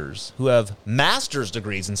famous writers who have master's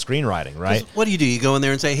degrees in screenwriting, right? What do? You go in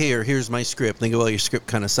there and say, hey, here's my script. And they go, well, your script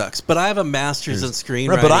kind of sucks. But I have a master's in screenwriting.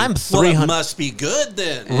 Right, but I'm 300. Well, it must be good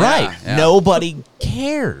then. Right. Yeah. Nobody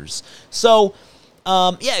cares. So,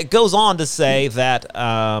 it goes on to say that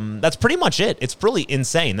that's pretty much it. It's really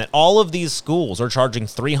insane that all of these schools are charging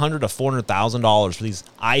 $300,000 to $400,000 for these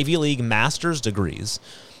Ivy League master's degrees,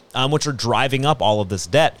 which are driving up all of this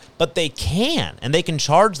debt. But they can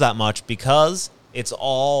charge that much because it's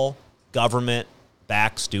all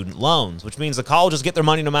government-backed student loans, which means the colleges get their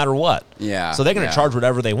money no matter what. Yeah. So they're going to charge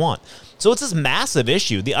whatever they want. So it's this massive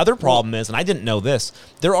issue. The other problem is, and I didn't know this,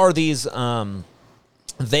 there are these...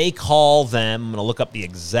 they call them, I'm going to look up the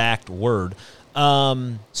exact word,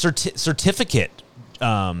 certificate,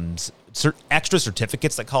 extra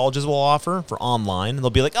certificates that colleges will offer for online.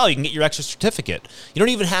 They'll be like, oh, you can get your extra certificate. You don't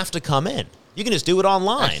even have to come in. You can just do it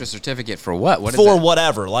online. Extra certificate for what? What is for that?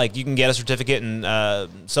 whatever. Like, you can get a certificate in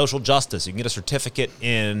social justice. You can get a certificate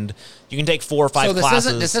in... You can take 4 or 5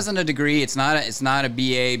 classes. This isn't a degree. It's not a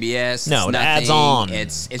BA, BS. No, it's it adds nothing. on.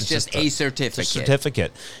 It's just a certificate. It's a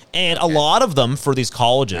certificate. And a lot of them for these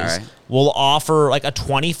colleges will offer like a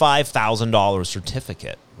 $25,000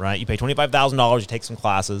 certificate, right? You pay $25,000, you take some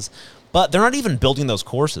classes, but they're not even building those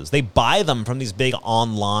courses. They buy them from these big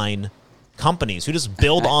online companies who just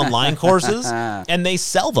build online courses and they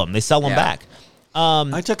sell them. They sell them back.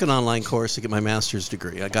 I took an online course to get my master's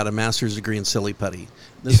degree. I got a master's degree in silly putty.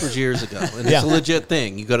 This was years ago, and it's a legit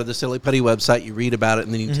thing. You go to the Silly Putty website, you read about it,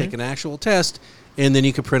 and then you take an actual test, and then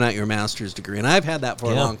you can print out your master's degree. And I've had that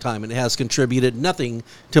for a long time, and it has contributed nothing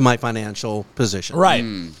to my financial position. Right.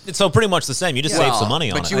 It's so pretty much the same. You just save some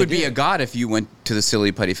money on it. But you would be a god if you went to the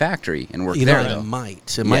Silly Putty factory and worked You know, there, it though.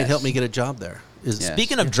 might. It might help me get a job there.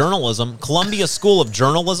 Speaking of journalism, Columbia School of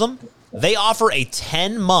Journalism, they offer a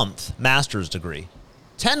 10-month master's degree.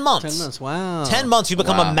 10 months. 10 months, wow. 10 months, you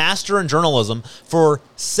become a master in journalism for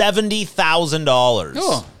 $70,000.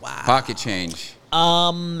 Oh, wow. Pocket change.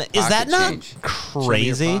 Is that not change.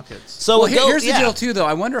 crazy? So Well, here's the deal, too, though.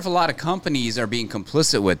 I wonder if a lot of companies are being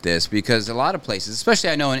complicit with this because a lot of places,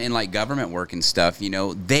 especially I know in like government work and stuff, you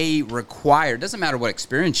know, they require, it doesn't matter what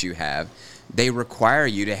experience you have, they require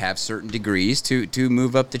you to have certain degrees to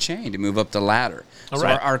move up the chain, to move up the ladder. So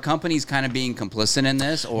are companies kind of being complicit in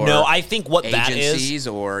this, or no? I think what agencies that is,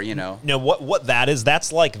 or you know, no, what that is,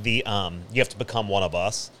 that's like the you have to become one of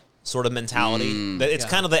us sort of mentality. It's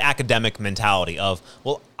kind of the academic mentality of,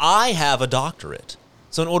 well, I have a doctorate,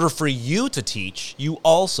 so in order for you to teach, you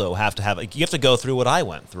also have to you have to go through what I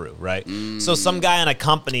went through, right? So some guy in a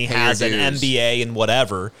company has an MBA and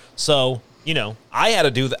whatever, so you know, I had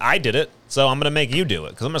to do that. I did it, so I'm going to make you do it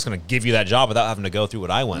because I'm just going to give you that job without having to go through what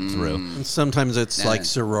I went through. And sometimes it's like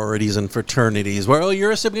sororities and fraternities where, oh, you're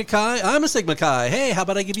a Sigma Chi, I'm a Sigma Chi. Hey, how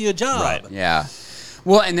about I give you a job? Right. Yeah.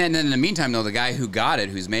 Well, and then in the meantime, though, the guy who got it,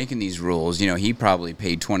 who's making these rules, you know, he probably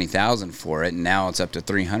paid $20,000 for it, and now it's up to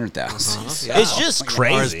 $300,000. Yeah. It's just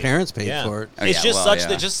crazy. Or his parents paid for it. It's just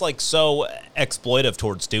it's just like so exploitive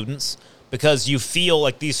towards students. Because you feel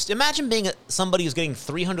like these. Imagine being somebody who's getting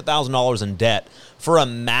 $300,000 in debt for a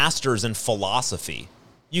master's in philosophy.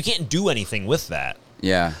 You can't do anything with that.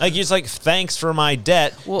 Yeah. Like you're just like, thanks for my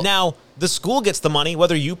debt. Well, now the school gets the money,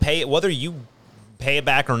 whether you pay it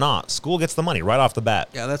back or not. School gets the money right off the bat.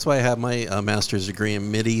 Yeah, that's why I have my master's degree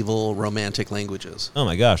in medieval romantic languages. Oh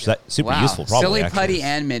my gosh, that's super useful. Probably Silly actually. Putty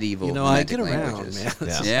and medieval. You know, I romantic get around, languages.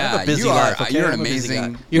 man. Yeah, I'm a busy you are. life, okay? You're an I'm a busy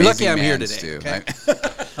amazing. guy. You're lucky amazing I'm here man, today. Stu. Okay?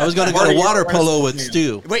 I was going to go to water polo with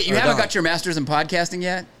Stu. Wait, you haven't got your master's in podcasting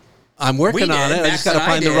yet? I'm working We on did. it. I Max just got to and I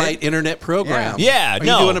find the did. right internet program. Yeah, Are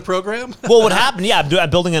no. you doing a program? Well, what happened? Yeah, I'm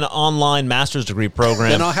building an online master's degree program.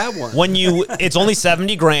 Then I'll have one. It's only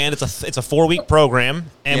 $70,000. It's a 4-week program,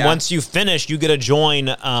 and Yeah. once you finish, you get to join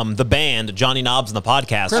the band Johnny Knobs and the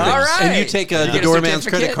Podcasters. All right. And you take You the get a doorman's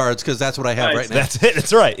certificate? credit cards because that's what I have right now. That's it.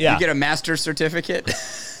 That's right. Yeah. You get a master's certificate?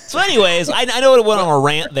 So, anyways, I know it went on a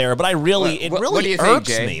rant there, but it really what do you think, irks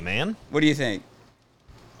Jay? me, man. What do you think?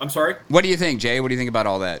 I'm sorry. What do you think, Jay? What do you think about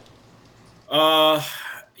all that?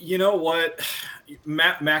 You know what?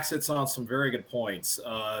 Max hits on some very good points,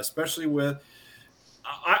 especially with.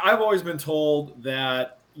 I've always been told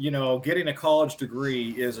that, you know, getting a college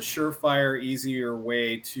degree is a surefire, easier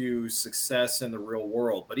way to success in the real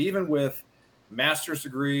world. But even with master's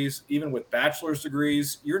degrees, even with bachelor's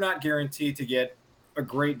degrees, you're not guaranteed to get a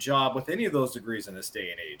great job with any of those degrees in this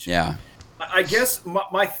day and age. Yeah. I guess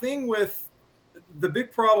my thing with the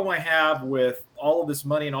big problem I have with all of this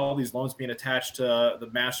money and all of these loans being attached to the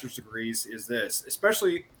master's degrees is this,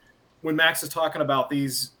 especially when Max is talking about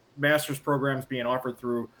these master's programs being offered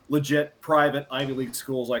through legit private Ivy League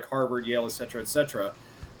schools like Harvard, Yale, et cetera, et cetera.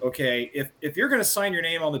 Okay, if you're going to sign your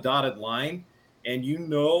name on the dotted line and you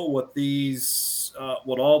know what these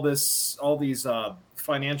all these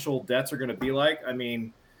financial debts are going to be like, I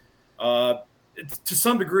mean, to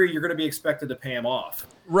some degree, you're going to be expected to pay them off.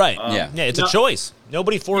 Right. Yeah. It's a choice.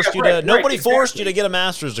 Nobody forced you to. right, Nobody forced exactly. you to get a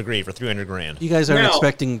master's degree for $300,000. You guys aren't Now-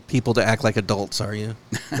 expecting people to act like adults, are you?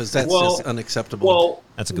 Because that's Well- just unacceptable. Well,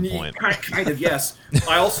 That's a good point. Kind of, yes.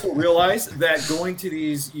 I also realize that going to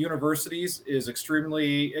these universities is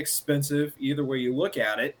extremely expensive, either way you look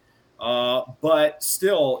at it. But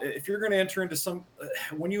still, if you're going to enter into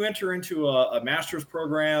when you enter into a master's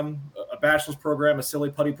program, a bachelor's program, a silly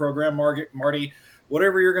putty program, Marty,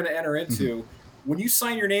 whatever you're going to enter into, when you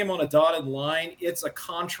sign your name on a dotted line, it's a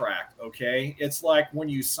contract, okay? It's like when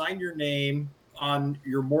you sign your name on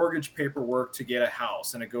your mortgage paperwork to get a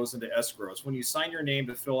house and it goes into escrows. When you sign your name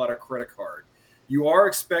to fill out a credit card, you are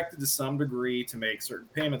expected to some degree to make certain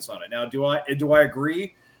payments on it. Now, do I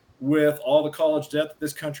agree with all the college debt that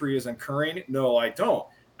this country is incurring? No, I don't.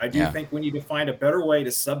 I do think we need to find a better way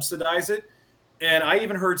to subsidize it. And I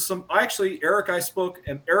even heard Eric,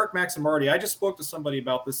 Max and Marty, I just spoke to somebody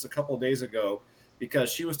about this a couple of days ago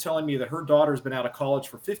because she was telling me that her daughter's been out of college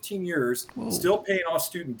for 15 years, still paying off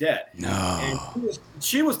student debt. No. And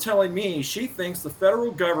she was telling me she thinks the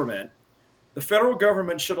federal government The federal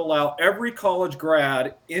government should allow every college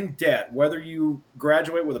grad in debt, whether you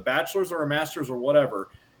graduate with a bachelor's or a master's or whatever,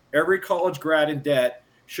 every college grad in debt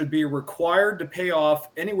should be required to pay off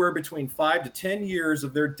anywhere between 5 to 10 years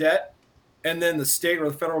of their debt, and then the state or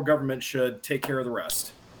the federal government should take care of the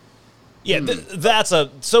rest. Yeah,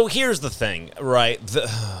 so here's the thing, right?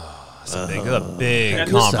 It's a big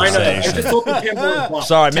conversation.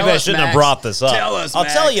 Sorry, maybe I shouldn't have brought this up. Tell us, I'll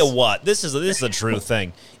Max. tell you what. This is a true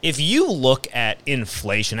thing. If you look at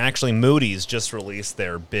inflation, actually, Moody's just released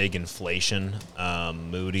their big inflation.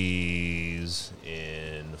 Moody's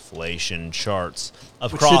inflation charts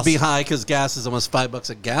Which across. should be high because gas is almost $5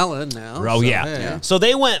 a gallon now. Oh, so, yeah. hey. So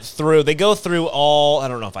they go through all, I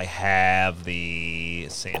don't know if I have the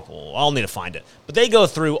sample. I'll need to find it. But they go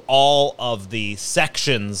through all of the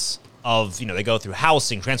sections of, they go through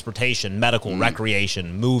housing, transportation, medical,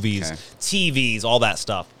 recreation, movies, TVs, all that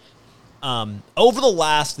stuff. Over the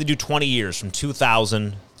last, they do 20 years from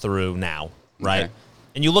 2000 through now, right? Okay.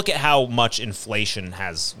 And you look at how much inflation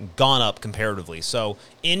has gone up comparatively. So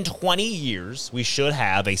in 20 years, we should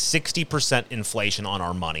have a 60% inflation on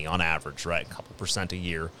our money on average, right? A couple percent a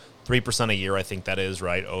year, 3% a year, I think that is,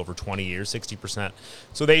 right? Over 20 years, 60%.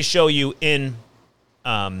 So they show you in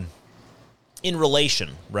relation,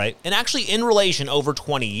 right? And actually in relation over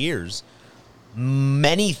 20 years,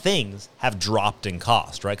 many things have dropped in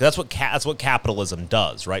cost, right? 'Cause that's what capitalism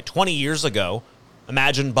does, right? 20 years ago,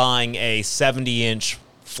 imagine buying a 70-inch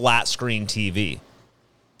flat screen TV,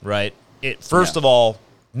 right? First of all,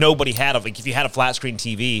 nobody had if you had a flat screen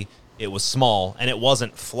TV, it was small and it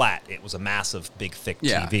wasn't flat. It was a massive, big, thick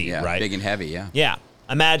TV, right? Big and heavy, yeah. Yeah.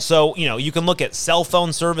 Imagine, so, you can look at cell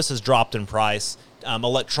phone services dropped in price.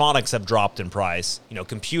 Electronics have dropped in price.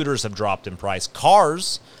 Computers have dropped in price.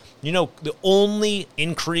 Cars, the only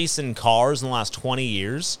increase in cars in the last 20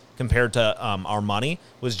 years compared to our money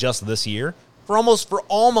was just this year. For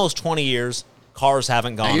almost 20 years, cars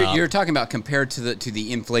haven't gone up. You're talking about compared to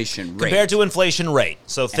the inflation rate. Compared to inflation rate.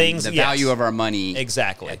 So And things, the yes. value of our money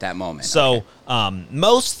Exactly. at that moment. So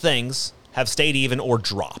most things have stayed even or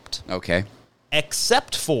dropped, Okay.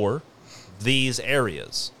 except for these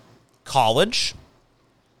areas: college,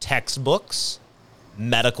 textbooks,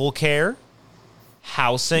 medical care,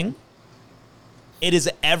 housing. It is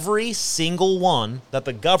every single one that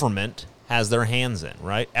the government has their hands in,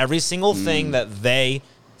 right? Every single thing that they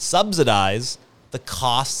subsidize, the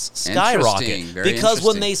costs skyrocket. Interesting. Very Because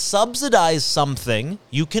when interesting. they subsidize something,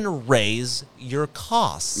 you can raise your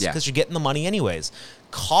costs Yeah. because you're getting the money anyways.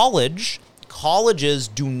 Colleges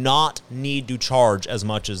do not need to charge as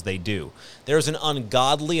much as they do. There's an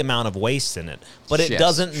ungodly amount of waste in it, but it Yes,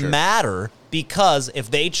 doesn't sure. matter, because if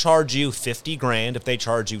they charge you 50 grand, if they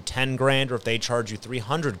charge you 10 grand, or if they charge you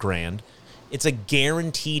 300 grand, it's a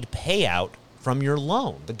guaranteed payout from your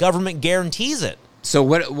loan. The government guarantees it. So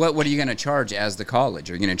what are you going to charge as the college?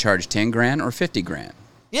 Are you going to charge 10 grand or 50 grand?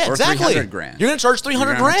 Yeah, or exactly. 300 grand? You're going to charge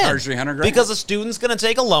 300 You're gonna grand. charge 300 grand. Because a student's going to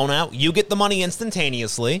take a loan out, you get the money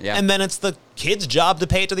instantaneously, Yeah. and then it's the kid's job to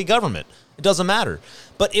pay it to the government. It doesn't matter.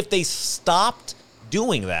 But if they stopped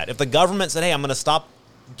doing that, if the government said, hey, I'm going to stop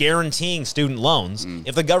guaranteeing student loans,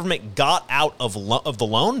 if the government got out of the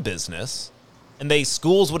loan business, and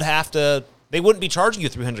schools would have to, they wouldn't be charging you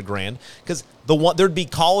 300 grand, because there'd be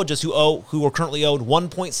colleges who are currently owed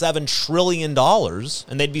 $1.7 trillion,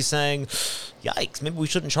 and they'd be saying, yikes, maybe we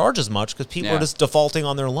shouldn't charge as much because people Yeah. are just defaulting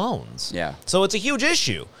on their loans. Yeah. So it's a huge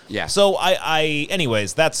issue. Yeah. So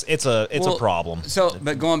anyways, it's a problem. So,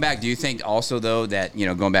 but going back, do you think also though that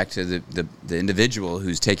going back to the individual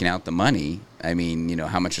who's taking out the money? I mean,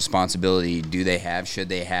 how much responsibility do they have? Should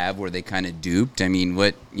they have? Were they kind of duped? I mean,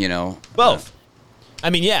 what Both. I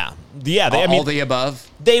mean, yeah. all the above.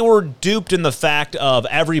 They were duped in the fact of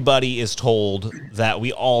everybody is told that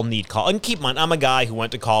we all need college. And keep in mind, I'm a guy who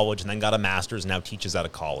went to college and then got a master's and now teaches out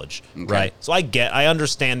of college, right? So I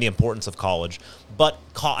understand the importance of college, but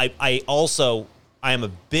I am a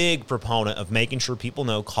big proponent of making sure people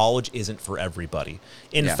know college isn't for everybody.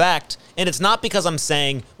 In fact, and it's not because I'm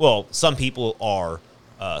saying, well, some people are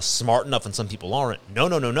smart enough and some people aren't. No.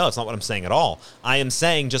 It's not what I'm saying at all. I am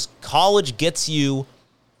saying just college gets you,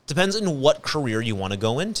 depends on what career you want to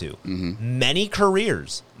go into. Many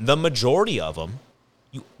careers, the majority of them,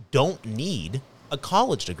 you don't need a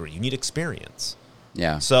college degree. You need experience.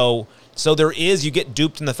 Yeah. So you get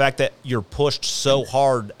duped in the fact that you're pushed so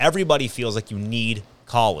hard. Everybody feels like you need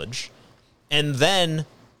college. And then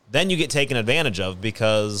you get taken advantage of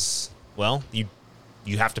because, well,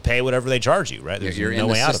 you have to pay whatever they charge you, right? There's You're no in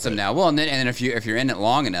the way out of system it. now. Well, and then if you're in it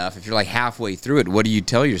long enough, if you're like halfway through it, what do you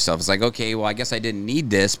tell yourself? It's like, okay, well, I guess I didn't need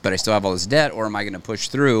this, but I still have all this debt, or am I going to push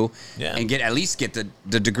through and at least get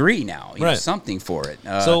the degree now, you know, something for it?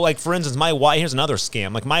 So, like, for instance, my wife, here's another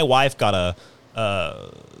scam. Like, my wife got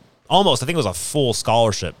almost, I think it was a full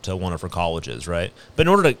scholarship to one of her colleges, right? But in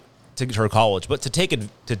order to her college, but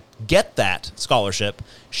to get that scholarship,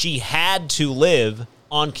 she had to live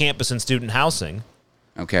on campus in student housing.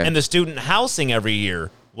 Okay. And the student housing every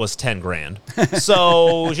year was $10,000.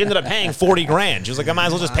 So she ended up paying $40,000. She was like, I might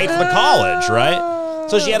as well just pay for the college, right?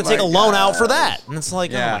 So she had to take a loan out for that. And it's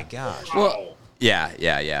like, oh my gosh. Well,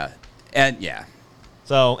 yeah. And yeah.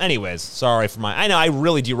 So anyways, sorry for I know I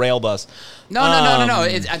really derailed us. No.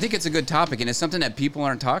 I think it's a good topic, and it's something that people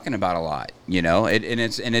aren't talking about a lot, you know. And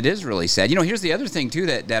it is really sad. You know, here's the other thing too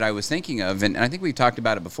that I was thinking of, and I think we talked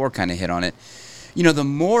about it before, kind of hit on it. You know, the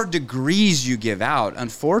more degrees you give out,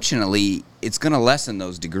 unfortunately, it's going to lessen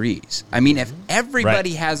those degrees. I mean, if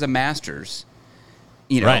everybody has a master's,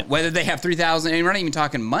 you know, whether they have 3,000, and we're not even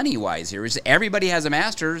talking money-wise here. It's everybody has a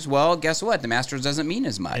master's, well, guess what? The master's doesn't mean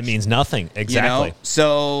as much. It means nothing. Exactly. You know?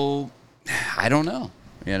 So, I don't know,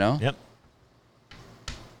 you know? Yep.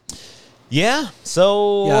 Yeah,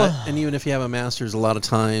 so... Yeah, and even if you have a master's, a lot of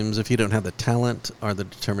times, if you don't have the talent or the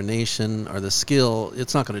determination or the skill,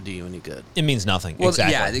 it's not going to do you any good. It means nothing. Well,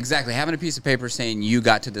 exactly. Yeah, exactly. Having a piece of paper saying you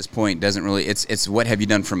got to this point doesn't really... It's what have you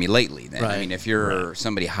done for me lately, then. Right. I mean, if you're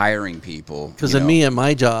somebody hiring people... Because in me and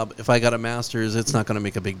my job, if I got a master's, it's not going to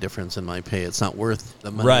make a big difference in my pay. It's not worth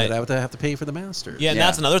the money that I would have to pay for the master's. Yeah, and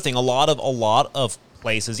that's another thing. A lot of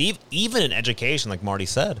places, even in education, like Marty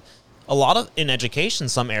said, in education,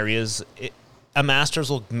 some areas, a master's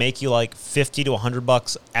will make you like $50 to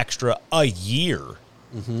 $100 extra a year.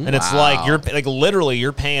 Mm-hmm. And it's like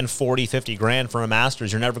you're paying 40, 50 grand for a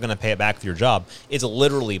master's. You're never going to pay it back with your job. It's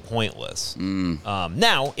literally pointless.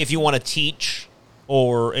 Now, if you want to teach,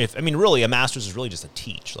 or really, a master's is really just to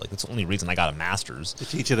teach. Like, that's the only reason I got a master's. To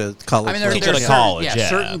teach at a college. I mean, there's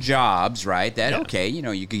certain jobs, right? Okay, you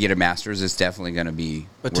know, you could get a master's. It's definitely going to be.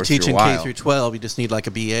 But to teach in K through 12, you just need like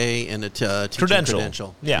a BA and a teaching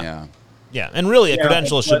credential. Yeah, and really, a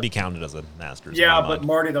credential should be counted as a master's. Yeah, but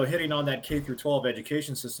Marty, though, hitting on that K through 12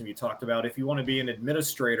 education system you talked about, if you want to be an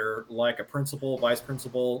administrator, like a principal, vice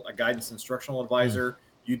principal, a guidance instructional advisor,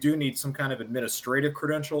 you do need some kind of administrative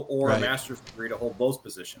credential or a master's degree to hold those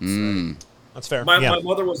positions. Right? That's fair. My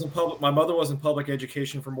mother was in public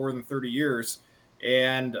education for more than 30 years,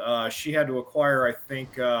 and she had to acquire, I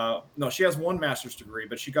think, she has one master's degree,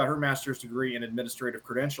 but she got her master's degree in administrative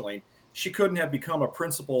credentialing. She couldn't have become a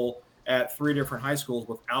principal at 3 different high schools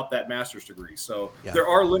without that master's degree. So there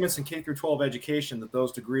are limits in K through 12 education that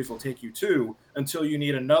those degrees will take you to until you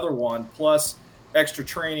need another one, plus extra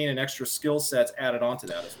training and extra skill sets added onto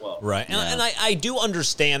that as well. Right. And I do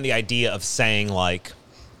understand the idea of saying, like,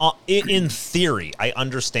 in theory, I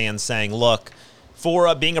understand saying, look,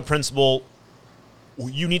 for being a principal,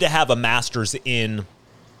 you need to have a master's in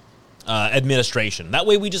administration. That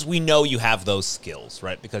way we know you have those skills,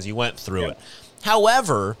 right? Because you went through it.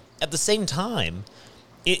 However, at the same time,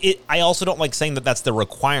 I also don't like saying that that's the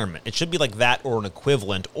requirement. It should be like that or an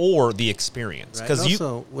equivalent or the experience. Because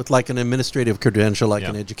also with like an administrative credential, like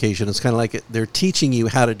in education, it's kind of like they're teaching you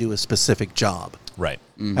how to do a specific job. Right.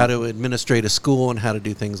 Mm-hmm. How to administrate a school and how to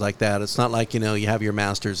do things like that. It's not like, you have your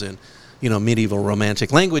master's in, medieval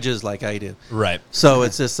romantic languages like I do. Right. So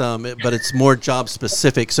it's just, but it's more job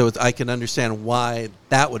specific. So I can understand why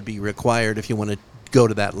that would be required if you want to go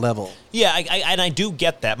to that level. Yeah, I do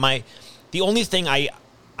get that. The only thing I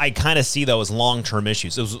kind of see, though, is long-term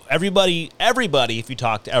issues. It was everybody, if you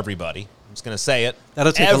talk to everybody, I'm just going to say it.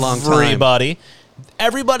 That'll take a long time.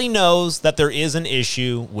 Everybody knows that there is an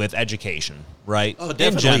issue with education, right? Oh,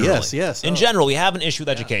 definitely, yes. In general, we have an issue with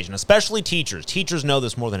education, especially teachers. Teachers know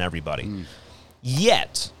this more than everybody.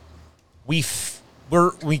 Yet, we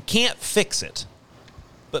can't fix it.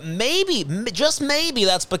 But maybe, just maybe,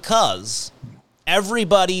 that's because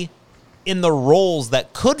everybody in the roles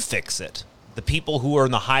that could fix it, the people who are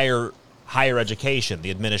in the higher education,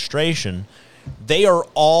 the administration, they are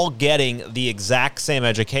all getting the exact same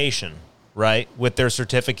education, right, with their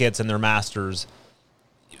certificates and their masters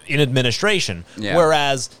in administration. Yeah.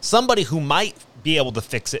 Whereas somebody who might be able to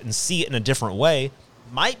fix it and see it in a different way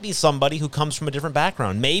might be somebody who comes from a different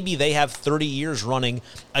background. Maybe they have 30 years running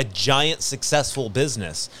a giant successful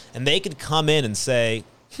business, and they could come in and say,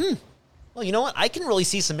 well, you know what? I can really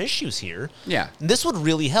see some issues here. Yeah. This would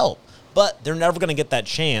really help. But they're never going to get that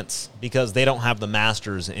chance because they don't have the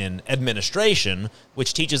master's in administration,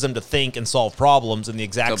 which teaches them to think and solve problems in the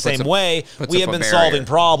exact same way we have been solving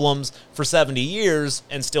problems for 70 years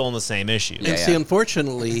and still in the same issue. And see,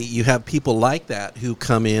 unfortunately, you have people like that who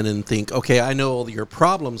come in and think, okay, I know all your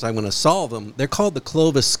problems, I'm going to solve them. They're called the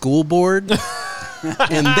Clovis School Board.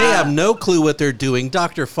 And they have no clue what they're doing.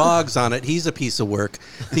 Dr. Fogg's on it. He's a piece of work.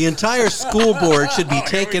 The entire school board should be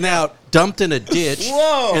taken out, dumped in a ditch,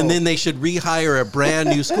 and then they should rehire a brand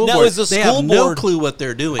new school board. Is the they school have no board- clue what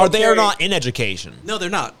they're doing. They are not in education. No,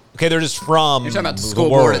 they're not. Okay, they're just from You're talking about the the school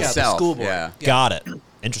board world. itself. the school board. Yeah. Got it.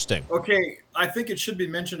 Interesting. Okay, I think it should be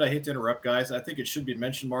mentioned. I hate to interrupt, guys. I think it should be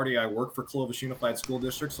mentioned, Marty. I work for Clovis Unified School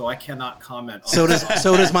District, so I cannot comment. So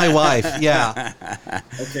does my wife. Yeah.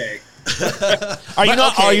 Okay.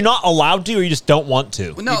 Are you not allowed to, or you just don't want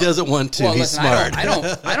to? No, He doesn't want to. Well, He's listen, smart.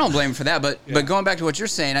 I don't blame him for that. But going back to what you're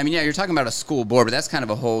saying, I mean, yeah, you're talking about a school board, but that's kind of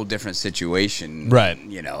a whole different situation, Right.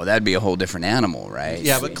 You know, that'd be a whole different animal, right?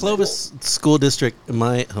 Yeah, but Clovis School District, in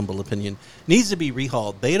my humble opinion, needs to be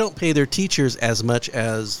rehauled. They don't pay their teachers as much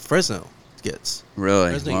as Fresno gets.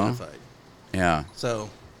 Really? Fresno Well, Unified. yeah. So,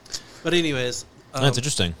 but anyways, That's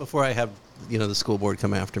interesting. Before I have the school board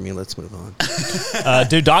come after me, let's move on.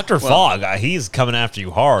 Dude, Dr. Fogg, he's coming after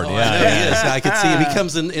you hard. I know Yeah. he is. I could see him. He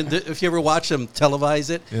comes in if you ever watch him televise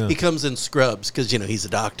it, Yeah. he comes in scrubs because he's a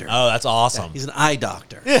doctor. Oh, that's awesome. He's an eye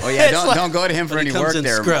doctor. Oh yeah, It's like- don't go to him for But he any comes work in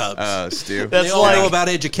there, scrubs. Stu. That's They all like- know about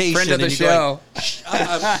education. Friend of the and you go show.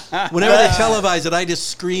 like, whenever they televise it, I just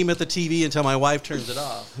scream at the TV until my wife turns it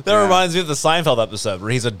off. That reminds me of the Seinfeld episode where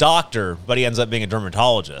he's a doctor, but he ends up being a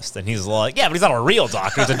dermatologist. And he's like, yeah, but he's not a real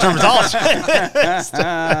doctor. He's a dermatologist.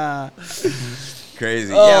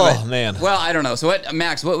 Crazy. Oh, Yeah, but, man. Well, I don't know. So,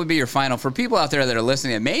 Max, what would be your final for people out there that are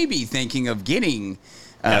listening that may be thinking of getting,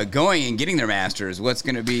 going and getting their masters? What's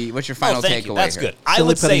your final thank you. takeaway? That's here? good. I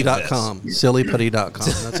would say this. Sillyputty.com. Sillyputty.com.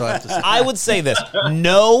 That's all I have to say. I would say this.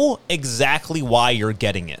 Know exactly why you're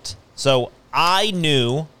getting it. So I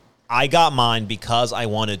knew I got mine because I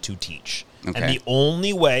wanted to teach. Okay. And the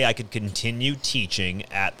only way I could continue teaching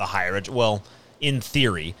at the in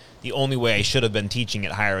theory, the only way I should have been teaching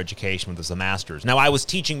at higher education was a master's. Now, I was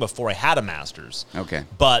teaching before I had a master's. Okay.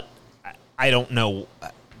 But I don't know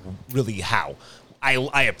really how.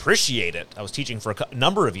 I appreciate it. I was teaching for a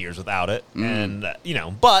number of years without it, and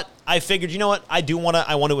but I figured, I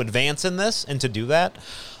want to advance in this, and to do that,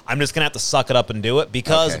 I'm just gonna have to suck it up and do it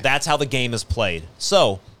because that's how the game is played.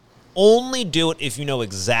 So, only do it if you know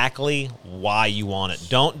exactly why you want it.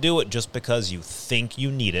 Don't do it just because you think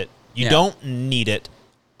you need it. You don't need it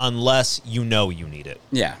unless you know you need it.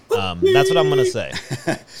 Yeah. That's what I'm gonna say.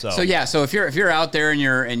 So if you're out there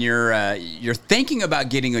and you're thinking about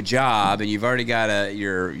getting a job and you've already got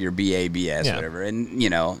your BA, BS, whatever, and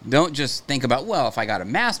don't just think about, well, if I got a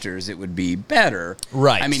master's it would be better.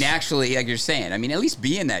 Right. I mean, actually, like you're saying, I mean, at least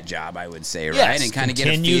be in that job, I would say, right? Yes, And kind of get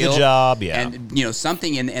a continue feel the job, yeah. and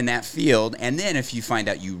something in that field, and then if you find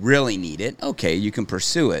out you really need it, okay, you can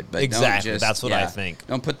pursue it. But Exactly, don't just, that's what I think.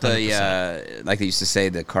 Don't put the like they used to say,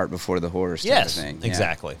 the cart before the horse. Type of thing. Yeah.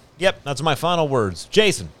 Exactly. Yep, that's my final words.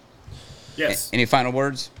 Jason, Yes. Any final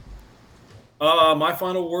words? My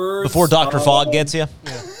final words. before Dr. Fogg gets you.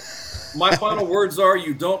 My final words are: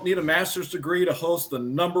 you don't need a master's degree to host the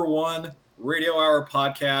 #1 radio hour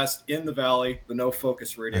podcast in the Valley, the No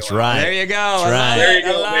Focus Radio. That's Hour. right. There you go. That's right. There you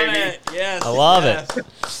go, I love baby. it. Yes. I love it.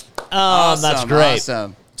 That's great.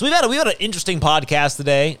 Awesome. So we had an interesting podcast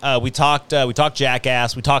today. We talked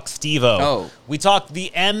Jackass. We talked Steve-O. Oh. We talked the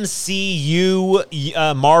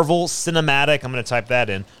MCU Marvel Cinematic. I'm going to type that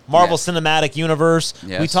in. Marvel Yes. Cinematic Universe.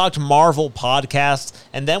 Yes. We talked Marvel podcasts,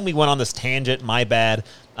 and then we went on this tangent. My bad.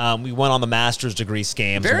 We went on the master's degree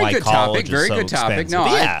scams Very and why good college topic. Very is so good topic.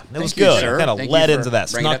 expensive. No, yeah, it thank was you, good. sir. Kind of Thank led you for into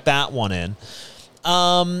that. bringing it Snuck up. that one in.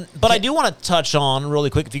 But I do want to touch on really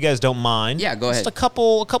quick, if you guys don't mind. Yeah, go ahead. Just a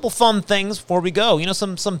couple fun things before we go.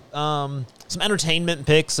 Some entertainment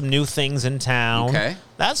picks, some new things in town. Okay.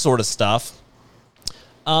 That sort of stuff.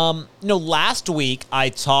 Last week I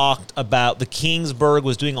talked about the Kingsburg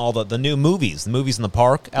was doing all the new movies, the movies in the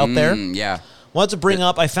park out there. Yeah. Wanted to bring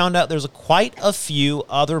up, I found out there's quite a few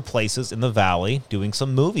other places in the Valley doing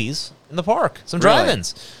some movies in the park, some Really?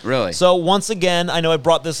 drive-ins. Really? So once again, I know I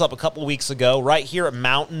brought this up a couple weeks ago, right here at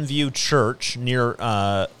Mountain View Church near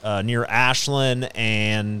Ashland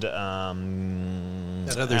and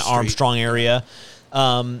That other street. Armstrong area.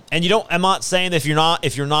 And you don't. I'm not saying that if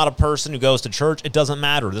you're not a person who goes to church, it doesn't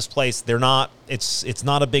matter. This place, they're not. It's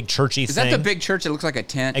not a big churchy Is thing. that the big church that looks like a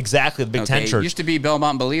tent? Exactly, the big tent It church. used to be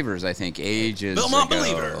Belmont Believers, I think, ages Belmont ago.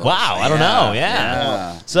 Believer. Wow, I don't know.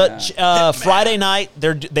 Yeah. So Friday night,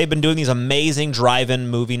 they've been doing these amazing drive-in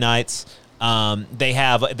movie nights.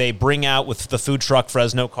 They bring out with the food truck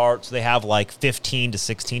Fresno carts. They have like 15 to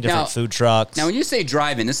 16 different food trucks. Now, when you say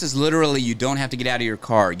drive-in, this is literally you don't have to get out of your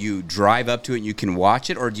car. You drive up to it and you can watch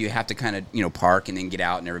it, or do you have to kind of park and then get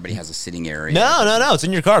out and everybody has a sitting area? No. It's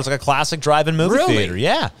in your car. It's like a classic drive-in movie Really? theater.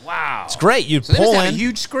 Yeah. Wow. It's great. You So they pull must have in. a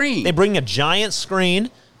huge screen. They bring a giant screen.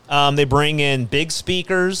 They bring in big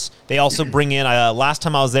speakers. They also bring in, last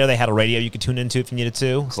time I was there, they had a radio you could tune into if you needed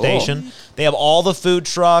to, station. They have all the food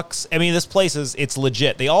trucks. I mean, this place it's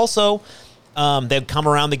legit. They also, they come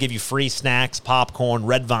around, they give you free snacks, popcorn,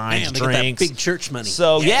 red vines, Man, they get drinks. that big church money.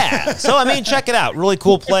 So, yeah. So, I mean, check it out. Really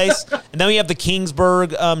cool place. And then we have the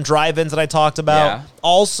Kingsburg drive-ins that I talked about. Yeah.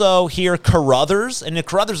 Also here, Carruthers. And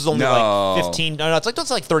Carruthers is only No. like 15. No,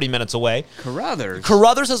 it's like 30 minutes away. Carruthers.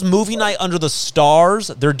 Carruthers has movie night under the stars.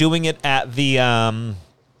 They're doing it at the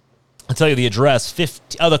I'll tell you the address.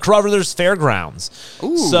 The Carruthers Fairgrounds.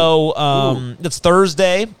 Ooh. So it's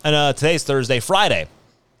Thursday, and today's Thursday, Friday.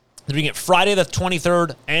 They're doing it Friday the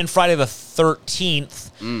 23rd and Friday the 13th.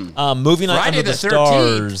 Movie night Friday under the the 13th.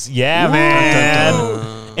 stars. Yeah,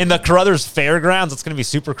 man. In the Carruthers Fairgrounds, it's going to be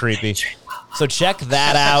super creepy. So check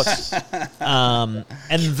that out.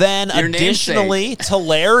 And then Your additionally,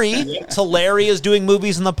 Tulare is doing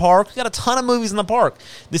movies in the park. We got a ton of movies in the park.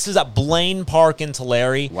 This is at Blaine Park in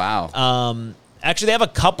Tulare. Wow. Actually, they have a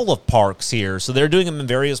couple of parks here. So they're doing them in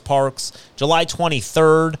various parks. July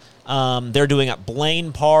 23rd, they're doing at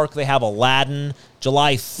Blaine Park. They have Aladdin.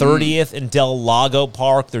 July 30th in Del Lago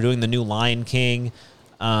Park, they're doing the new Lion King.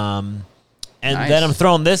 And Nice. then I'm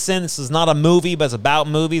throwing this in. This is not a movie, but it's about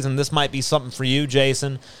movies, and this might be something for you,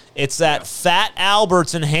 Jason. It's at Fat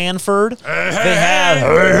Albert's in Hanford. They have...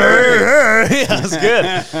 Yeah, that's good.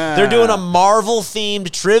 They're doing a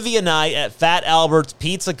Marvel-themed trivia night at Fat Albert's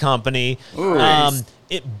Pizza Company.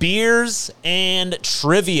 Beers and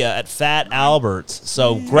trivia at Fat Albert's.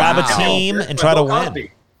 So grab a team and try to win.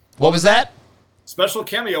 Cosby. What was that? Special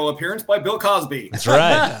cameo appearance by Bill Cosby. That's right.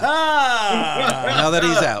 Now that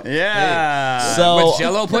he's out. Yeah. So- with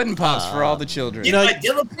Jell-O pudding pops for all the children. You know, Like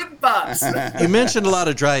yellow pit box. you mentioned a lot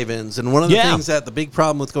of drive-ins, and one of the Yeah. things that the big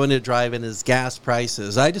problem with going to a drive-in is gas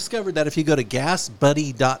prices. I discovered that if you go to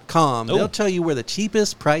gasbuddy.com, they'll tell you where the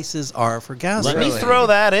cheapest prices are for gas. Let me Really? throw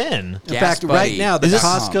that in. In fact, right now, the Is this-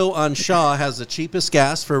 Costco on Shaw has the cheapest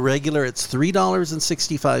gas for regular. It's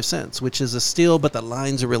 $3.65, which is a steal, but the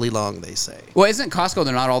lines are really long, they say. Well, isn't Costco,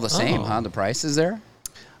 they're not all the same, huh? The prices there?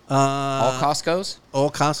 All Costco's? Oh,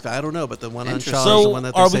 Costco, I don't know, but the one on Interesting. Shaw So, is the one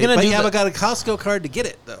that they are we say. gonna But do you the- haven't got a Costco card to get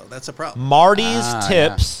it, though. That's a problem. Marty's Ah,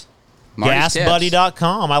 Tips. Marty's Tips.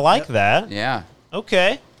 GasBuddy.com. I like that. Yeah.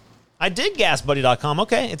 Okay. I did GasBuddy.com.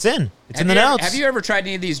 Okay, it's in. It's in the notes. Have you ever tried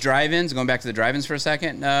any of these drive-ins? Going back to the drive-ins for a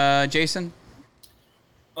second, Jason?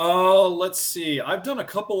 Oh, let's see. I've done a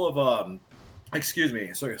couple of excuse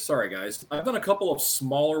me. Sorry, guys. I've done a couple of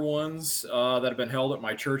smaller ones that have been held at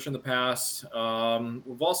my church in the past.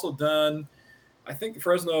 We've also done, I think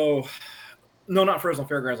Fresno. No, not Fresno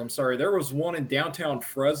Fairgrounds. I'm sorry. There was one in downtown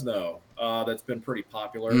Fresno that's been pretty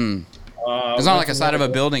popular. It's not like a side of a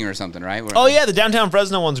building or something, right? Oh, yeah, the downtown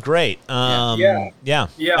Fresno one's great. Yeah. Yeah.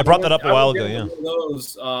 Yeah, I brought that up a while ago, yeah. yeah.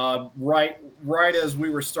 Those right as we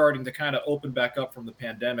were starting to kind of open back up from the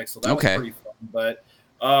pandemic, so that Okay. was pretty fun. But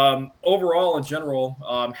overall, in general,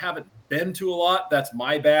 haven't been to a lot. That's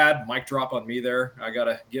my bad. Mic drop on me there. I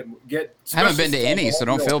gotta get. I haven't been to any, so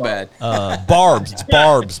don't feel bad. Barb's. It's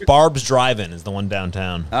Barb's. Barb's Drive-In is the one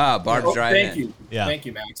downtown. Ah, Barb's Drive-In. Thank you. Yeah. Thank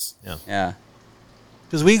you, Max. Yeah.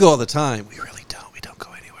 Because we go all the time. We really don't. We don't go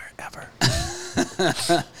anywhere, ever.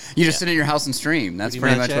 You just sit in your house and stream. That's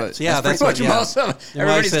Pretty pretty much much it. what. Yeah, that's that's pretty what- much yeah. most of. Your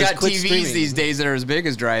wife Everybody's says, got "Quit TVs streaming." these days that are as big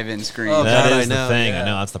as drive-in screens. Oh, That God, is I know, the thing. yeah. I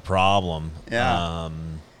know that's the problem. Yeah.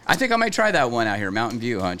 I think I might try that one out here, Mountain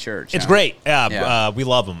View, Church. It's huh? great. Yeah, Yeah. we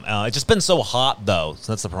love them. It's just been so hot, though.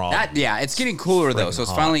 So that's the problem. Yeah, it's getting cooler though, so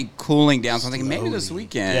it's hot. finally cooling down. So I'm thinking maybe this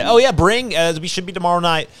weekend. Yeah. Oh, yeah, bring, we should be tomorrow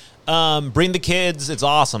night. Bring the kids. It's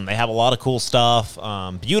awesome. They have a lot of cool stuff.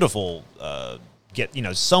 Beautiful get,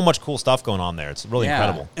 so much cool stuff going on there. It's really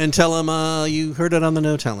incredible. And tell them you heard it on the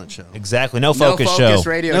No Talent Show. Exactly. No Focus Show.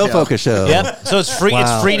 Radio No show. Focus Show. Yep. So it's free. Wow.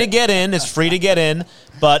 It's free to get in. It's free to get in.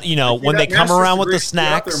 But when they come around with the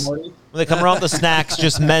snacks,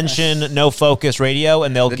 just mention No Focus Radio,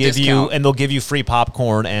 and they'll give you free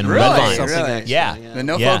popcorn and Really? red vines. Something Really? extra, Yeah. The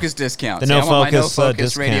No Yeah. Focus discount. The See, No I want my Focus, No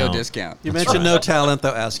Focus radio discount. discount. You mentioned No Talent,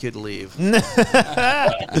 they'll ask you to leave.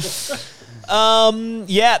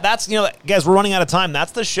 Yeah, that's guys, we're running out of time.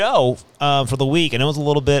 That's the show for the week. I know it's a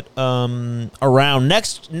little bit around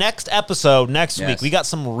next episode next Yes. week. We got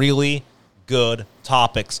some really good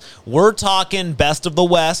topics. We're talking Best of the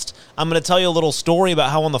West. I'm going to tell you a little story about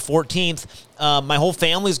how on the 14th, my whole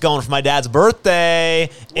family's going for my dad's birthday.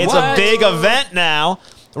 It's a What? big event now.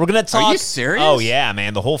 We're going to talk. Are you serious? Oh, yeah,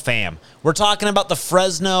 man. The whole fam. We're talking about the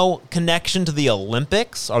Fresno connection to the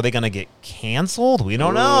Olympics. Are they going to get canceled? We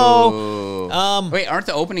don't know. Wait, aren't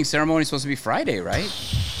the opening ceremonies supposed to be Friday, right?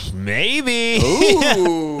 Maybe.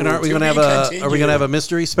 Ooh. And aren't we To going to be have are we continued. going to have a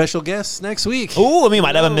mystery special guest next week? Ooh, we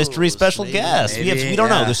might have a mystery special maybe. guest. Maybe, We don't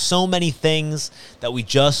know. yeah. There's so many things that we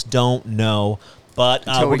just don't know. But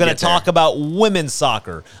Until we're we going to get there. talk about women's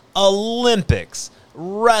soccer, Olympics,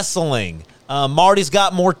 wrestling. Marty's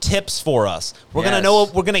got more tips for us. We're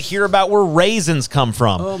Yes. we're gonna hear about where raisins come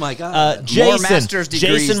from. Oh, my God. More Jason, master's degrees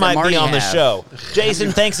Jason than might Marty be on the have. show.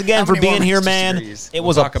 Jason, thanks again How for many more being here, master's man. degrees? It We'll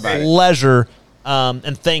was a talk about it. pleasure.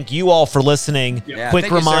 And thank you all for listening. Yeah, Quick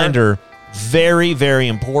thank you, sir. reminder. Very, very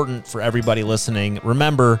important for everybody listening.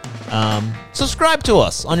 Remember, subscribe to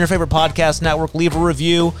us on your favorite podcast network. Leave a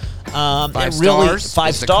review. Five It really, stars 5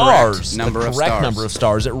 is the correct stars. number the of correct stars. number of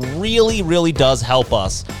stars. It really, really does help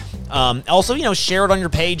us. Also, share it on your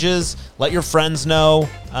pages. Let your friends know.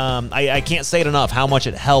 I can't say it enough how much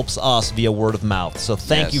it helps us via word of mouth. So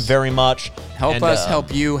thank Yes. you very much. Help And, us,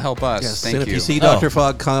 help you, help us. Yes, Thank and if you. you see Dr.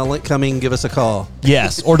 Fogg coming, give us a call.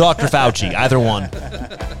 Yes, or Dr. Fauci, either one.